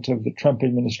advent of the Trump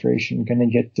administration going to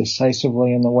get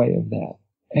decisively in the way of that?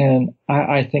 And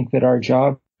I think that our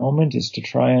job at the moment is to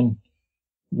try and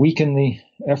weaken the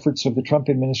efforts of the Trump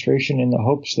administration in the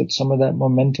hopes that some of that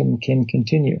momentum can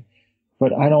continue.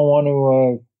 But I don't want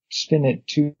to spin it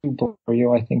too for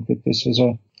you. I think that this is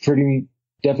a pretty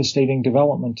devastating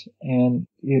development, and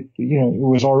it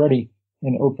was already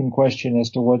an open question as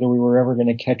to whether we were ever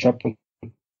going to catch up with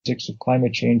of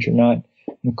climate change or not.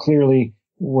 And clearly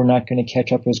we're not going to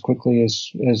catch up as quickly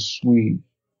as we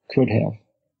could have.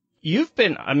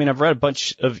 I've read a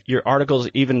bunch of your articles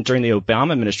even during the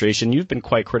Obama administration. You've been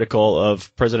quite critical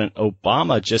of President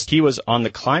Obama. He was on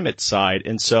the climate side.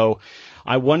 And so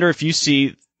I wonder if you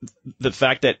see the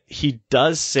fact that he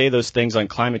does say those things on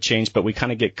climate change, but we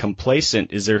kind of get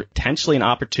complacent. Is there potentially an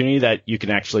opportunity that you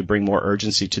can actually bring more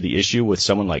urgency to the issue with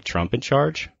someone like Trump in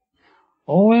charge?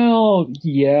 Well,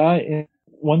 yeah, in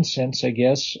one sense, I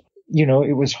guess.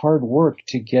 It was hard work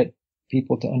to get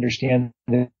people to understand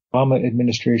that the Obama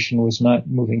administration was not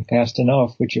moving fast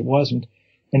enough, which it wasn't.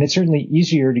 And it's certainly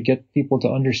easier to get people to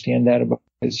understand that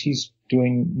because he's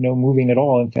doing no moving at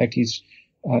all. In fact, he's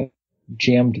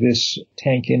jammed this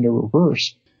tank into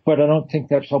reverse. But I don't think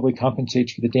that probably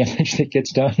compensates for the damage that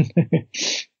gets done.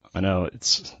 I know.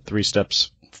 It's 3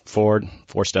 steps forward,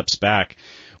 4 steps back.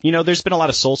 There's been a lot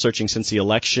of soul searching since the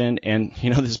election, and,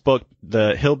 this book,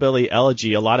 The Hillbilly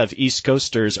Elegy, a lot of East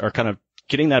Coasters are kind of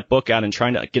getting that book out and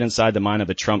trying to get inside the mind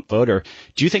of a Trump voter.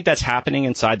 Do you think that's happening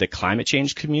inside the climate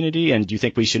change community, and do you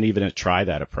think we should even try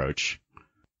that approach?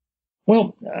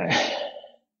 Well,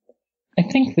 I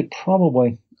think that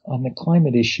probably on the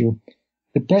climate issue,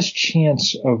 the best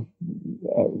chance of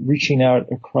reaching out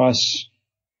across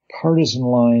partisan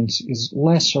lines is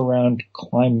less around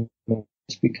climate.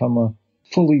 It's become a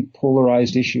fully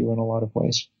polarized issue in a lot of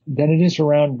ways than it is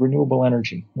around renewable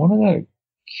energy. One of the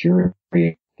curious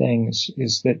things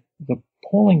is that the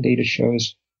polling data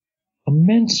shows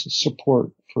immense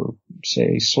support for,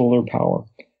 say, solar power,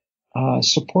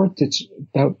 support that's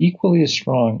about equally as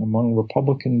strong among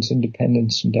Republicans,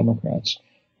 Independents, and Democrats.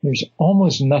 There's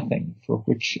almost nothing for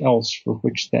which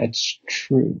that's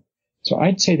true. So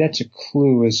I'd say that's a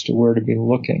clue as to where to be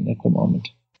looking at the moment.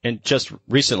 And just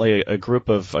recently, a group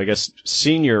of, I guess,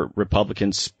 senior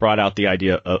Republicans brought out the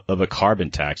idea of a carbon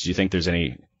tax. Do you think there's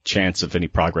any chance of any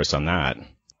progress on that?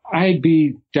 I'd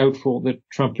be doubtful that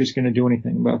Trump is going to do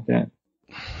anything about that.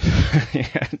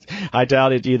 I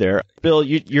doubt it either. Bill,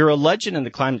 you're a legend in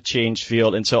the climate change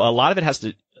field, and so a lot of it has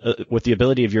to with the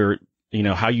ability of your,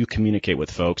 how you communicate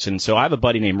with folks. And so I have a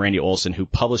buddy named Randy Olson who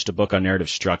published a book on narrative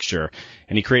structure,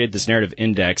 and he created this narrative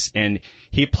index, and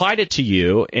he applied it to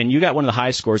you, and you got one of the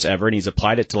highest scores ever, and he's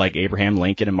applied it to like Abraham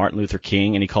Lincoln and Martin Luther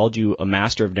King, and he called you a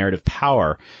master of narrative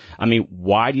power. I mean,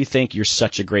 why do you think you're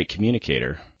such a great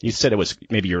communicator? You said it was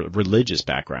maybe your religious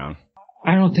background.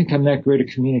 I don't think I'm that great a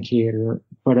communicator,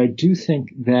 but I do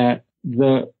think that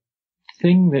the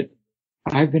thing that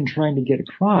I've been trying to get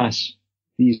across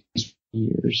these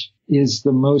years is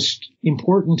the most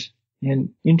important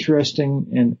and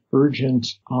interesting and urgent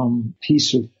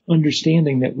piece of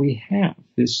understanding that we have,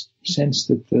 this sense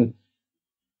that the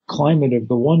climate of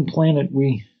the one planet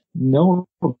we know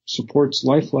supports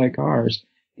life like ours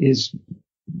is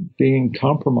being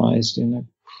compromised in a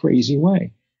crazy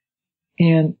way.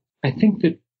 And I think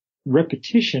that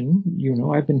repetition,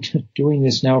 I've been doing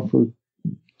this now for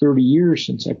 30 years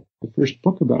since I wrote the first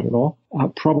book about it all,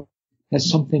 probably has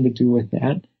something to do with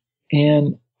that.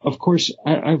 And of course,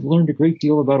 I've learned a great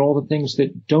deal about all the things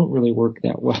that don't really work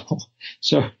that well.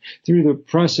 So through the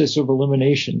process of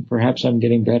elimination, perhaps I'm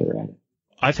getting better at it.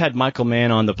 I've had Michael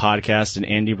Mann on the podcast and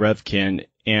Andy Revkin,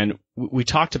 and we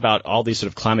talked about all these sort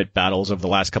of climate battles over the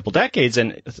last couple decades.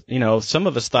 And, some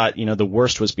of us thought, the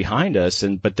worst was behind us.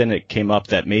 But then it came up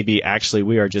that maybe actually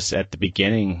we are just at the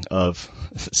beginning of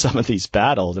some of these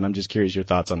battles. And I'm just curious your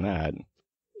thoughts on that.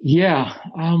 Yeah.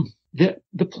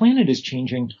 The planet is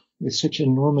changing with such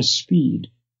enormous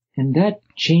speed, and that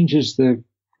changes the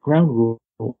ground rule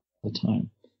all the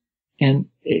time. And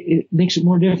it makes it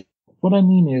more difficult. What I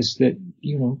mean is that,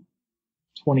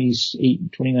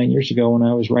 28, 29 years ago when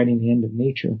I was writing The End of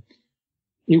Nature,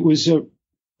 it was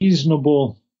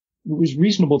reasonable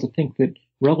to think that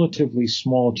relatively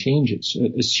small changes,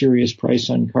 a serious price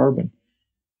on carbon,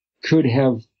 could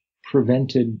have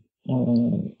prevented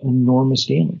enormous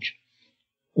damage.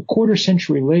 A quarter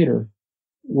century later,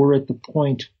 we're at the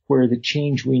point where the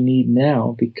change we need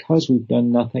now, because we've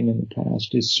done nothing in the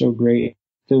past, is so great.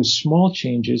 Those small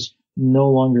changes no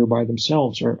longer by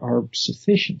themselves are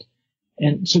sufficient.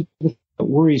 And so what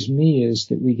worries me is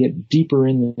that we get deeper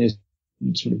in this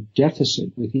sort of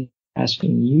deficit with each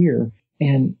passing year.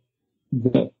 And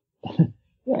I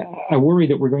worry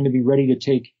that we're going to be ready to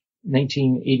take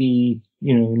 1980,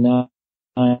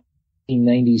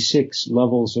 1996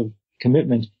 levels of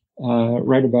commitment,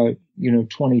 right about,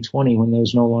 2020, when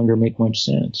those no longer make much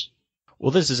sense. Well,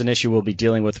 this is an issue we'll be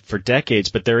dealing with for decades,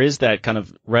 but there is that kind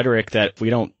of rhetoric that if we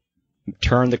don't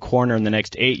turn the corner in the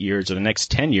next 8 years or the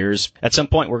next 10 years, at some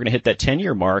point we're going to hit that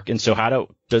 10-year mark. And so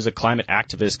does a climate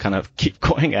activist kind of keep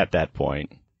going at that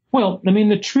point? Well, I mean,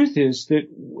 the truth is that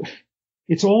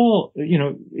it's all,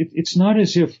 it's not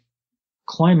as if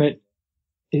climate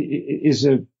is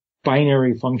a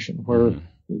binary function where,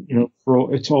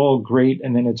 it's all great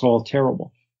and then it's all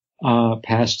terrible,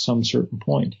 past some certain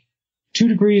point. 2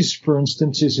 degrees, for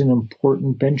instance, is an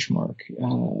important benchmark.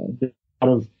 There's a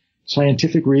lot of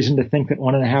scientific reason to think that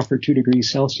 1.5 or 2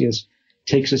 degrees Celsius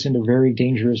takes us into very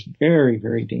dangerous, very,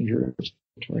 very dangerous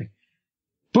territory.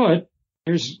 But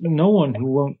there's no one who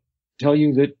won't tell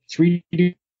you that 3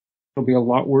 degrees will be a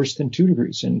lot worse than 2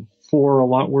 degrees, and 4 a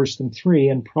lot worse than 3,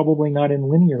 and probably not in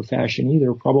linear fashion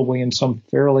either, probably in some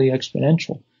fairly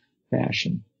exponential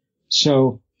fashion.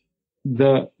 So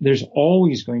there's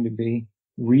always going to be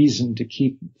reason to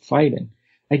keep fighting.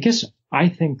 I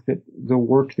think that the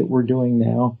work that we're doing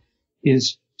now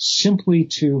is simply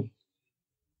to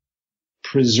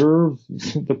preserve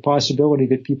the possibility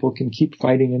that people can keep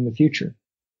fighting in the future.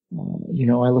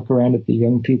 I look around at the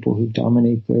young people who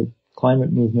dominate the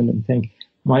climate movement and think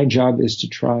my job is to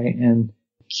try and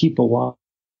keep alive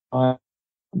the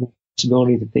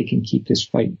possibility that they can keep this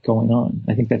fight going on.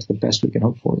 I think that's the best we can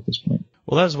hope for at this point.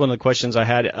 Well, that was one of the questions I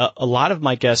had. A lot of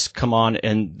my guests come on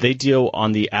and they deal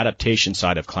on the adaptation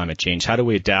side of climate change. How do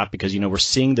we adapt? Because, we're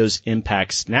seeing those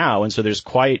impacts now. And so there's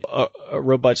quite a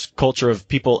robust culture of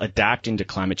people adapting to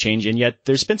climate change. And yet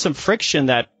there's been some friction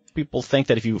that people think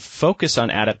that if you focus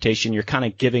on adaptation, you're kind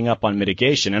of giving up on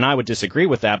mitigation. And I would disagree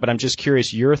with that, but I'm just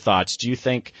curious your thoughts. Do you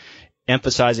think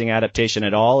emphasizing adaptation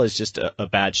at all is just a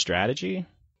bad strategy?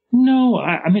 No,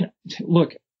 I mean,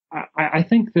 look, I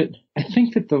think that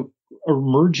the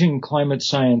emerging climate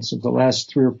science of the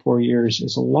last 3 or 4 years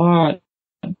is a lot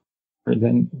better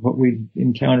than what we've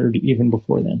encountered even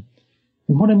before then.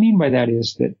 And what I mean by that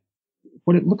is that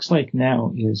what it looks like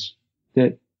now is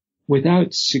that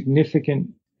without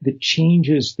the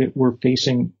changes that we're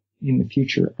facing in the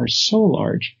future are so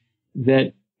large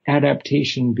that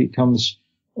adaptation becomes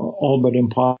all but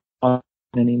impossible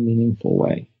in any meaningful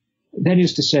way. That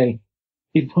is to say,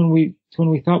 when we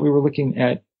thought we were looking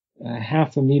at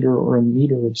half a meter or a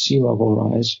meter of sea level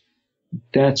rise,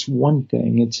 that's one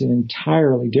thing. It's an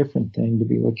entirely different thing to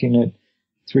be looking at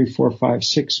 3, 4, 5,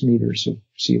 6 meters of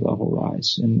sea level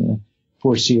rise in the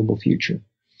foreseeable future.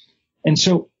 And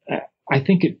so I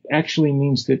think it actually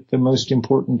means that the most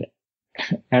important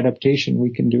adaptation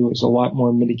we can do is a lot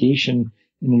more mitigation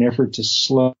in an effort to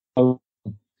slow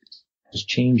those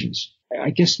changes. I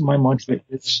guess my mantra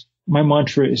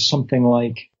is something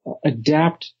like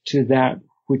adapt to that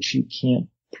which you can't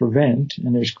prevent.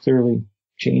 And there's clearly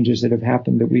changes that have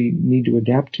happened that we need to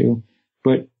adapt to,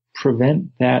 but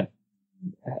prevent that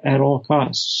at all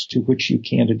costs to which you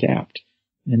can't adapt.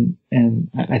 And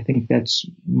I think that's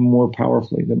more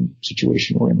powerfully the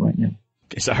situation we're in right now.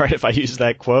 Is it all right if I use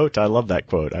that quote? I love that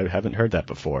quote. I haven't heard that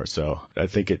before. So I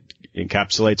think it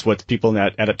encapsulates what people in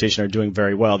that adaptation are doing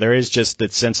very well. There is just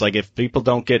that sense like if people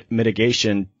don't get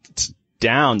mitigation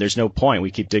down, there's no point.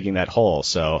 We keep digging that hole.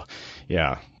 So,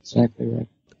 yeah. Exactly right.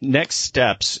 Next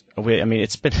steps. I mean,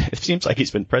 it seems like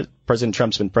President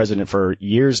Trump's been president for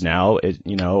years now.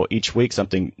 Each week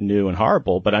something new and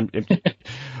horrible, but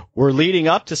we're leading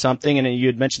up to something. And you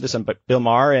had mentioned this on Bill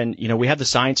Maher, and, we have the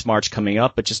Science March coming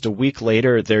up, but just a week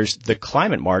later, there's the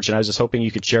Climate March. And I was just hoping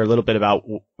you could share a little bit about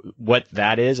what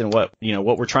that is and what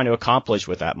we're trying to accomplish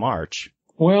with that march.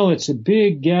 Well, it's a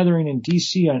big gathering in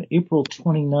D.C. on April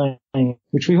 29th,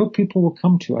 which we hope people will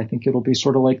come to. I think it'll be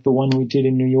sort of like the one we did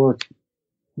in New York.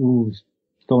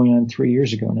 Going on 3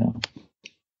 years ago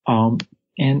now.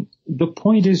 And the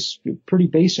point is pretty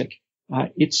basic.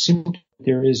 It's simple.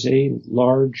 There is a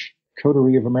large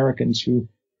coterie of Americans who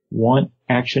want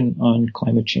action on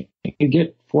climate change. You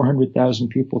get 400,000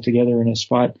 people together in a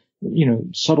spot,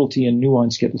 subtlety and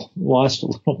nuance get lost a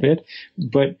little bit,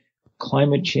 but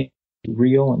climate change is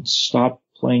real and stop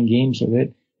playing games with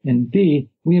it. And B,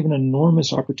 we have an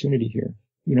enormous opportunity here.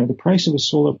 The price of a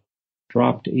solar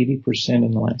dropped 80%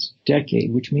 in the last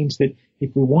decade, which means that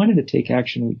if we wanted to take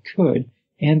action, we could.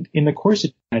 And in the course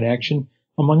of that action,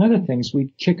 among other things,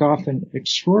 we'd kick off an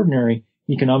extraordinary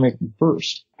economic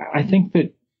burst. I think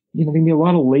that, there'll be a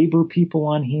lot of labor people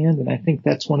on hand, and I think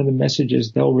that's one of the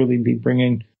messages they'll really be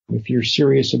bringing. If you're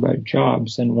serious about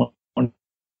jobs, then one to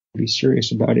be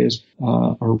serious about is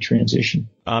our transition.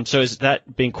 So is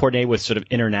that being coordinated with sort of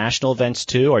international events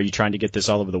too? Are you trying to get this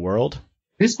all over the world?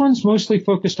 This one's mostly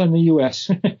focused on the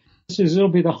U.S. It'll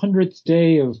be the 100th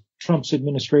day of Trump's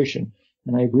administration.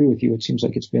 And I agree with you. It seems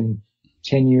like it's been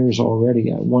 10 years already.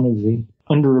 One of the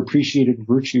underappreciated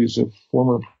virtues of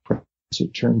former presidents,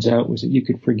 it turns out, was that you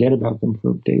could forget about them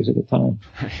for days at a time.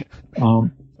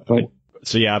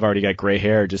 So yeah, I've already got gray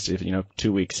hair just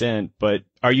 2 weeks in. But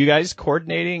are you guys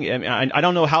coordinating? I mean, I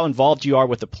don't know how involved you are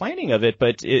with the planning of it,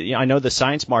 but I know the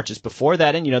Science March is before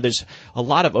that, and there's a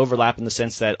lot of overlap in the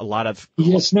sense that a lot of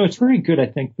it's very good. I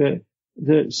think the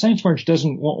Science March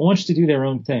wants to do their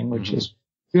own thing, which is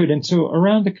good. And so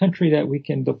around the country that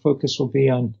weekend, the focus will be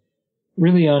on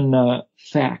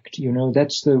fact.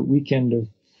 That's the weekend of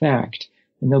fact,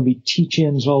 and there'll be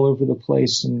teach-ins all over the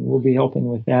place, and we'll be helping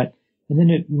with that. And then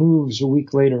it moves a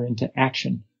week later into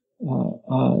action,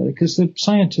 because the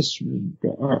scientists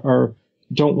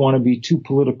don't want to be too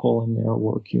political in their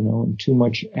work, and too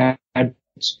much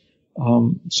advocates.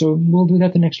 So we'll do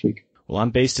that the next week. Well,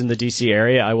 I'm based in the D.C.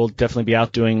 area. I will definitely be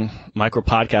out doing micro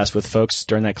podcasts with folks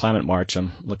during that climate march.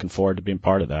 I'm looking forward to being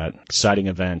part of that exciting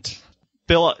event.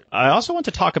 Bill, I also want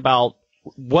to talk about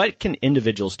what can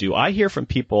individuals do? I hear from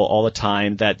people all the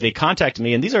time that they contact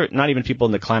me, and these are not even people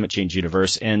in the climate change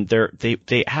universe, and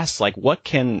they ask, like, what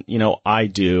can, I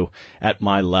do at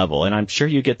my level? And I'm sure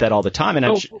you get that all the time. And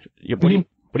what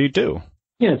do you do?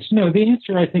 Yes, no, the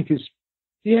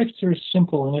answer is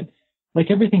simple, and it, like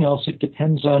everything else, it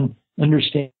depends on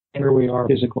understanding where we are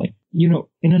physically. In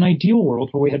an ideal world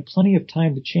where we had plenty of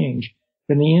time to change,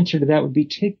 then the answer to that would be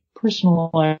take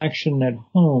personal action at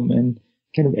home and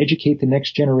kind of educate the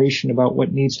next generation about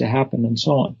what needs to happen and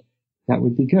so on. That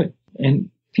would be good. And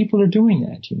people are doing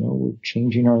that. We're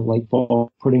changing our light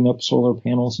bulb, putting up solar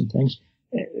panels and things.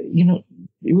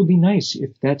 It would be nice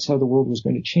if that's how the world was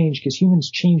going to change, because humans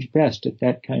change best at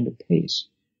that kind of pace.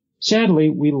 Sadly,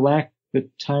 we lack the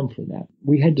time for that.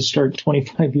 We had to start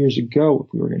 25 years ago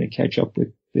if we were going to catch up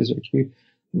with physics. We've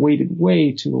waited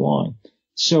way too long.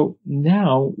 So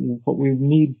now what we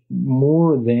need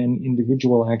more than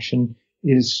individual action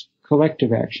is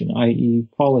collective action, i.e.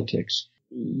 politics.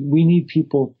 We need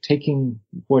people taking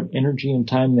what energy and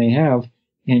time they have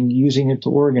and using it to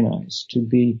organize, to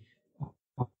be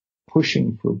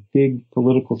pushing for big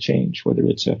political change, whether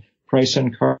it's a price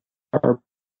on carbon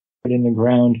in the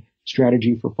ground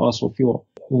strategy for fossil fuel,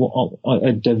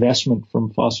 a divestment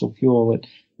from fossil fuel at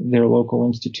their local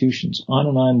institutions, on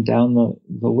and on down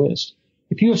the list.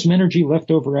 If you have some energy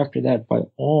left over after that, by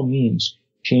all means,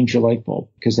 change your light bulb,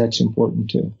 because that's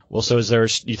important too. Well, so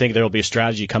you think there will be a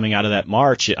strategy coming out of that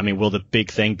March? I mean, will the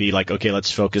big thing be like, okay,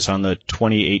 let's focus on the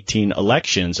 2018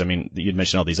 elections? I mean, you'd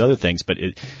mentioned all these other things, but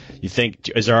you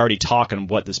think, is there already talk on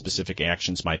what the specific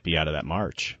actions might be out of that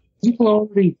March? People are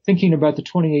already thinking about the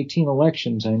 2018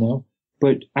 elections, I know,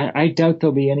 but I doubt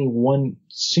there'll be any one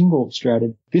single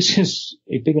strategy. This is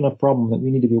a big enough problem that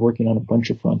we need to be working on a bunch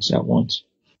of fronts at once.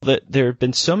 There have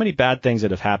been so many bad things that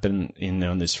have happened in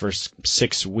this first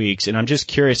 6 weeks, and I'm just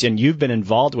curious, and you've been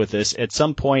involved with this. At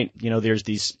some point, there's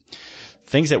these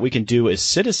things that we can do as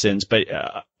citizens, but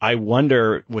I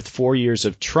wonder, with 4 years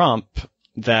of Trump,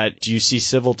 that do you see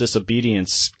civil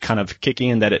disobedience kind of kicking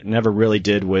in that it never really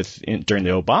did during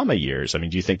the Obama years? I mean,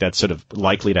 do you think that's sort of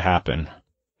likely to happen?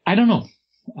 I don't know.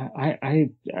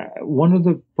 One of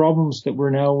the problems that we're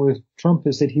now with Trump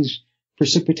is that he's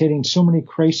precipitating so many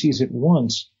crises at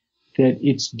once that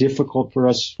it's difficult for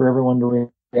everyone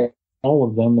to react all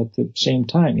of them at the same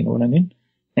time. You know what I mean?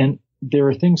 And there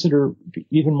are things that are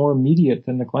even more immediate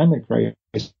than the climate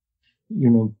crisis,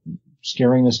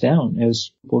 staring us down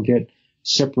as people get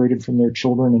separated from their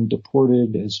children and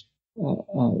deported, as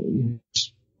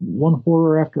one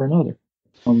horror after another.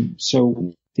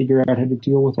 So figure out how to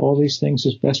deal with all these things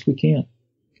as best we can.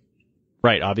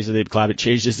 Right. Obviously, the climate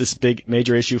change is this big,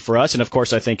 major issue for us. And of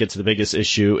course, I think it's the biggest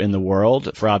issue in the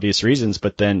world for obvious reasons.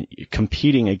 But then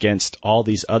competing against all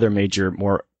these other major,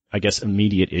 more, I guess,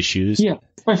 immediate issues. Yeah.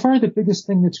 By far the biggest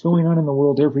thing that's going on in the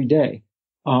world every day.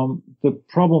 The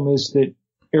problem is that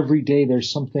every day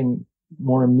there's something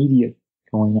more immediate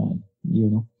going on,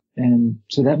 and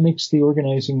so that makes the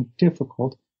organizing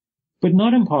difficult, but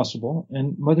not impossible.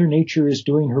 And Mother Nature is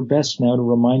doing her best now to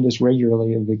remind us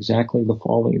regularly of exactly the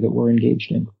folly that we're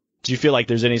engaged in. Do you feel like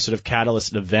there's any sort of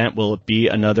catalyst event? Will it be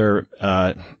another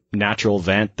natural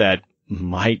event that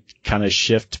might kind of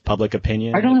shift public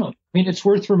opinion? I don't know. I mean, it's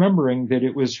worth remembering that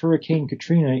it was Hurricane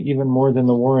Katrina, even more than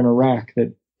the war in Iraq,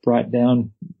 that brought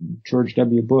down George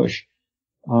W. Bush.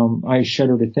 I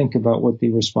shudder to think about what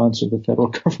the response of the federal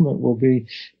government will be,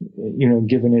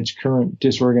 given its current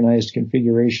disorganized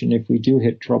configuration if we do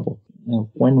hit trouble,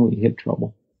 when we hit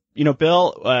trouble.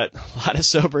 Bill, a lot of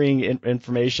sobering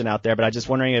information out there, but I'm just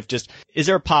wondering is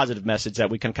there a positive message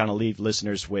that we can kind of leave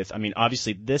listeners with? I mean,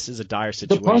 obviously this is a dire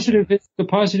situation. The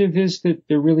positive is that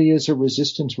there really is a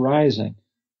resistance rising.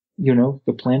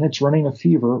 The planet's running a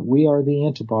fever. We are the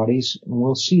antibodies, and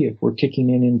we'll see if we're kicking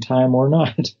in time or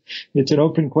not. It's an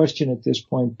open question at this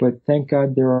point, but thank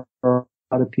God there are a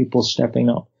lot of people stepping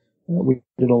up. We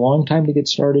did a long time to get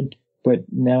started, but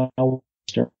now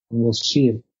we'll see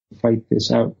if we fight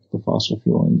this out with the fossil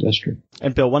fuel industry.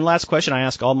 And Bill, one last question I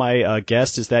ask all my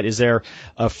guests is there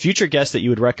a future guest that you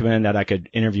would recommend that I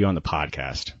could interview on the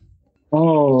podcast?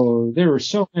 Oh, there are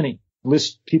so many.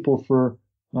 List people for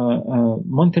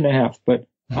month and a half, but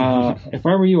if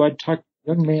I were you, I'd talk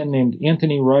to a young man named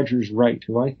Anthony Rogers Wright,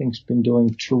 who I think's been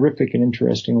doing terrific and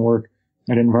interesting work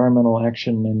at environmental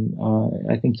action,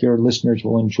 and I think your listeners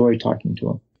will enjoy talking to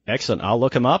him. Excellent. I'll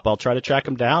look him up. I'll try to track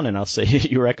him down, and I'll say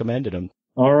you recommended him.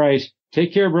 All right.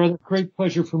 Take care, brother. Great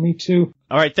pleasure for me, too.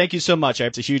 All right. Thank you so much.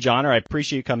 It's a huge honor. I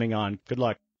appreciate you coming on. Good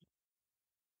luck.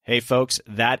 Hey, folks,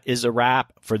 that is a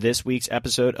wrap for this week's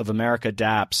episode of America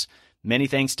Adapts. Many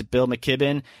thanks to Bill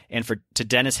McKibben and to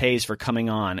Denis Hayes for coming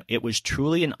on. It was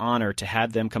truly an honor to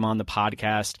have them come on the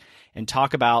podcast and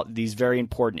talk about these very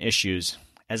important issues.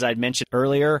 As I'd mentioned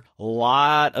earlier, a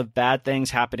lot of bad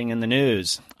things happening in the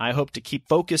news. I hope to keep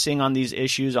focusing on these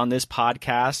issues on this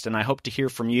podcast, and I hope to hear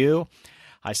from you.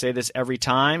 I say this every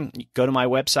time. Go to my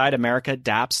website,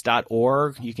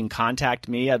 americaadapts.org. You can contact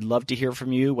me. I'd love to hear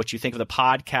from you, what you think of the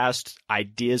podcast,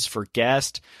 ideas for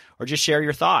guests, or just share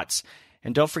your thoughts.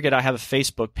 And don't forget, I have a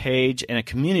Facebook page and a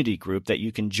community group that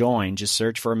you can join. Just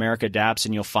search for America Adapts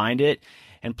and you'll find it.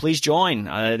 And please join.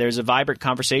 There's a vibrant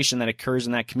conversation that occurs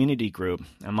in that community group.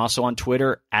 I'm also on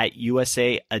Twitter at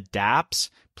USA Adapts.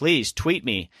 Please tweet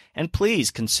me, and please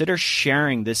consider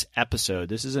sharing this episode.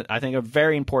 This is, I think, a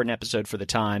very important episode for the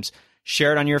Times.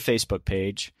 Share it on your Facebook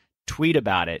page. Tweet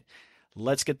about it.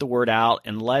 Let's get the word out,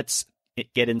 and let's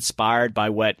get inspired by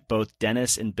what both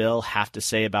Denis and Bill have to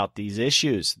say about these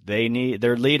issues.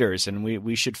 They're leaders, and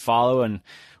we should follow, and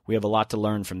we have a lot to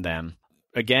learn from them.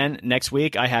 Again, next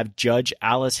week, I have Judge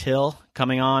Alice Hill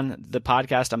coming on the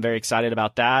podcast. I'm very excited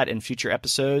about that. In future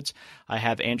episodes, I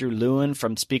have Andrew Lewin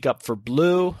from Speak Up for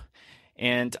Blue,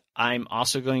 and I'm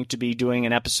also going to be doing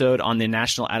an episode on the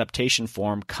National Adaptation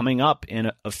Forum coming up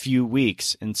in a few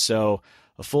weeks. And so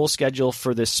a full schedule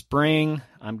for this spring.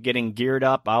 I'm getting geared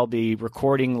up. I'll be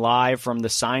recording live from the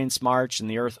Science March and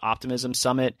the Earth Optimism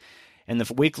Summit. And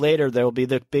the week later, there will be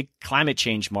the big climate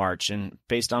change march. And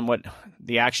based on what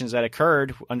the actions that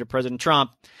occurred under President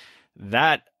Trump,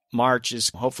 that march is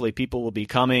hopefully people will be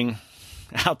coming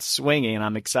out swinging. And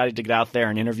I'm excited to get out there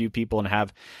and interview people and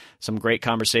have some great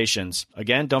conversations.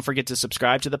 Again, don't forget to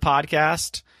subscribe to the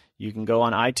podcast. You can go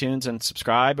on iTunes and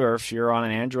subscribe, or if you're on an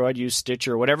Android, use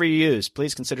Stitcher, whatever you use.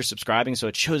 Please consider subscribing so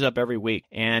it shows up every week.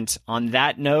 And on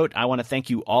that note, I want to thank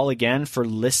you all again for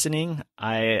listening.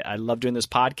 I love doing this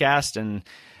podcast, and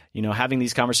having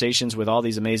these conversations with all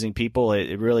these amazing people.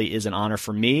 It really is an honor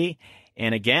for me.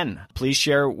 And again, please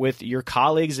share with your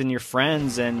colleagues and your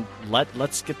friends, and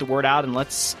let's get the word out, and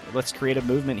let's create a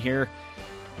movement here,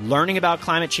 learning about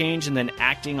climate change and then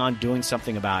acting on doing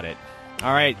something about it.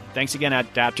 All right. Thanks again,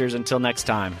 Adapters. Until next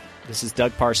time, this is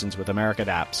Doug Parsons with America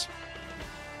Adapts.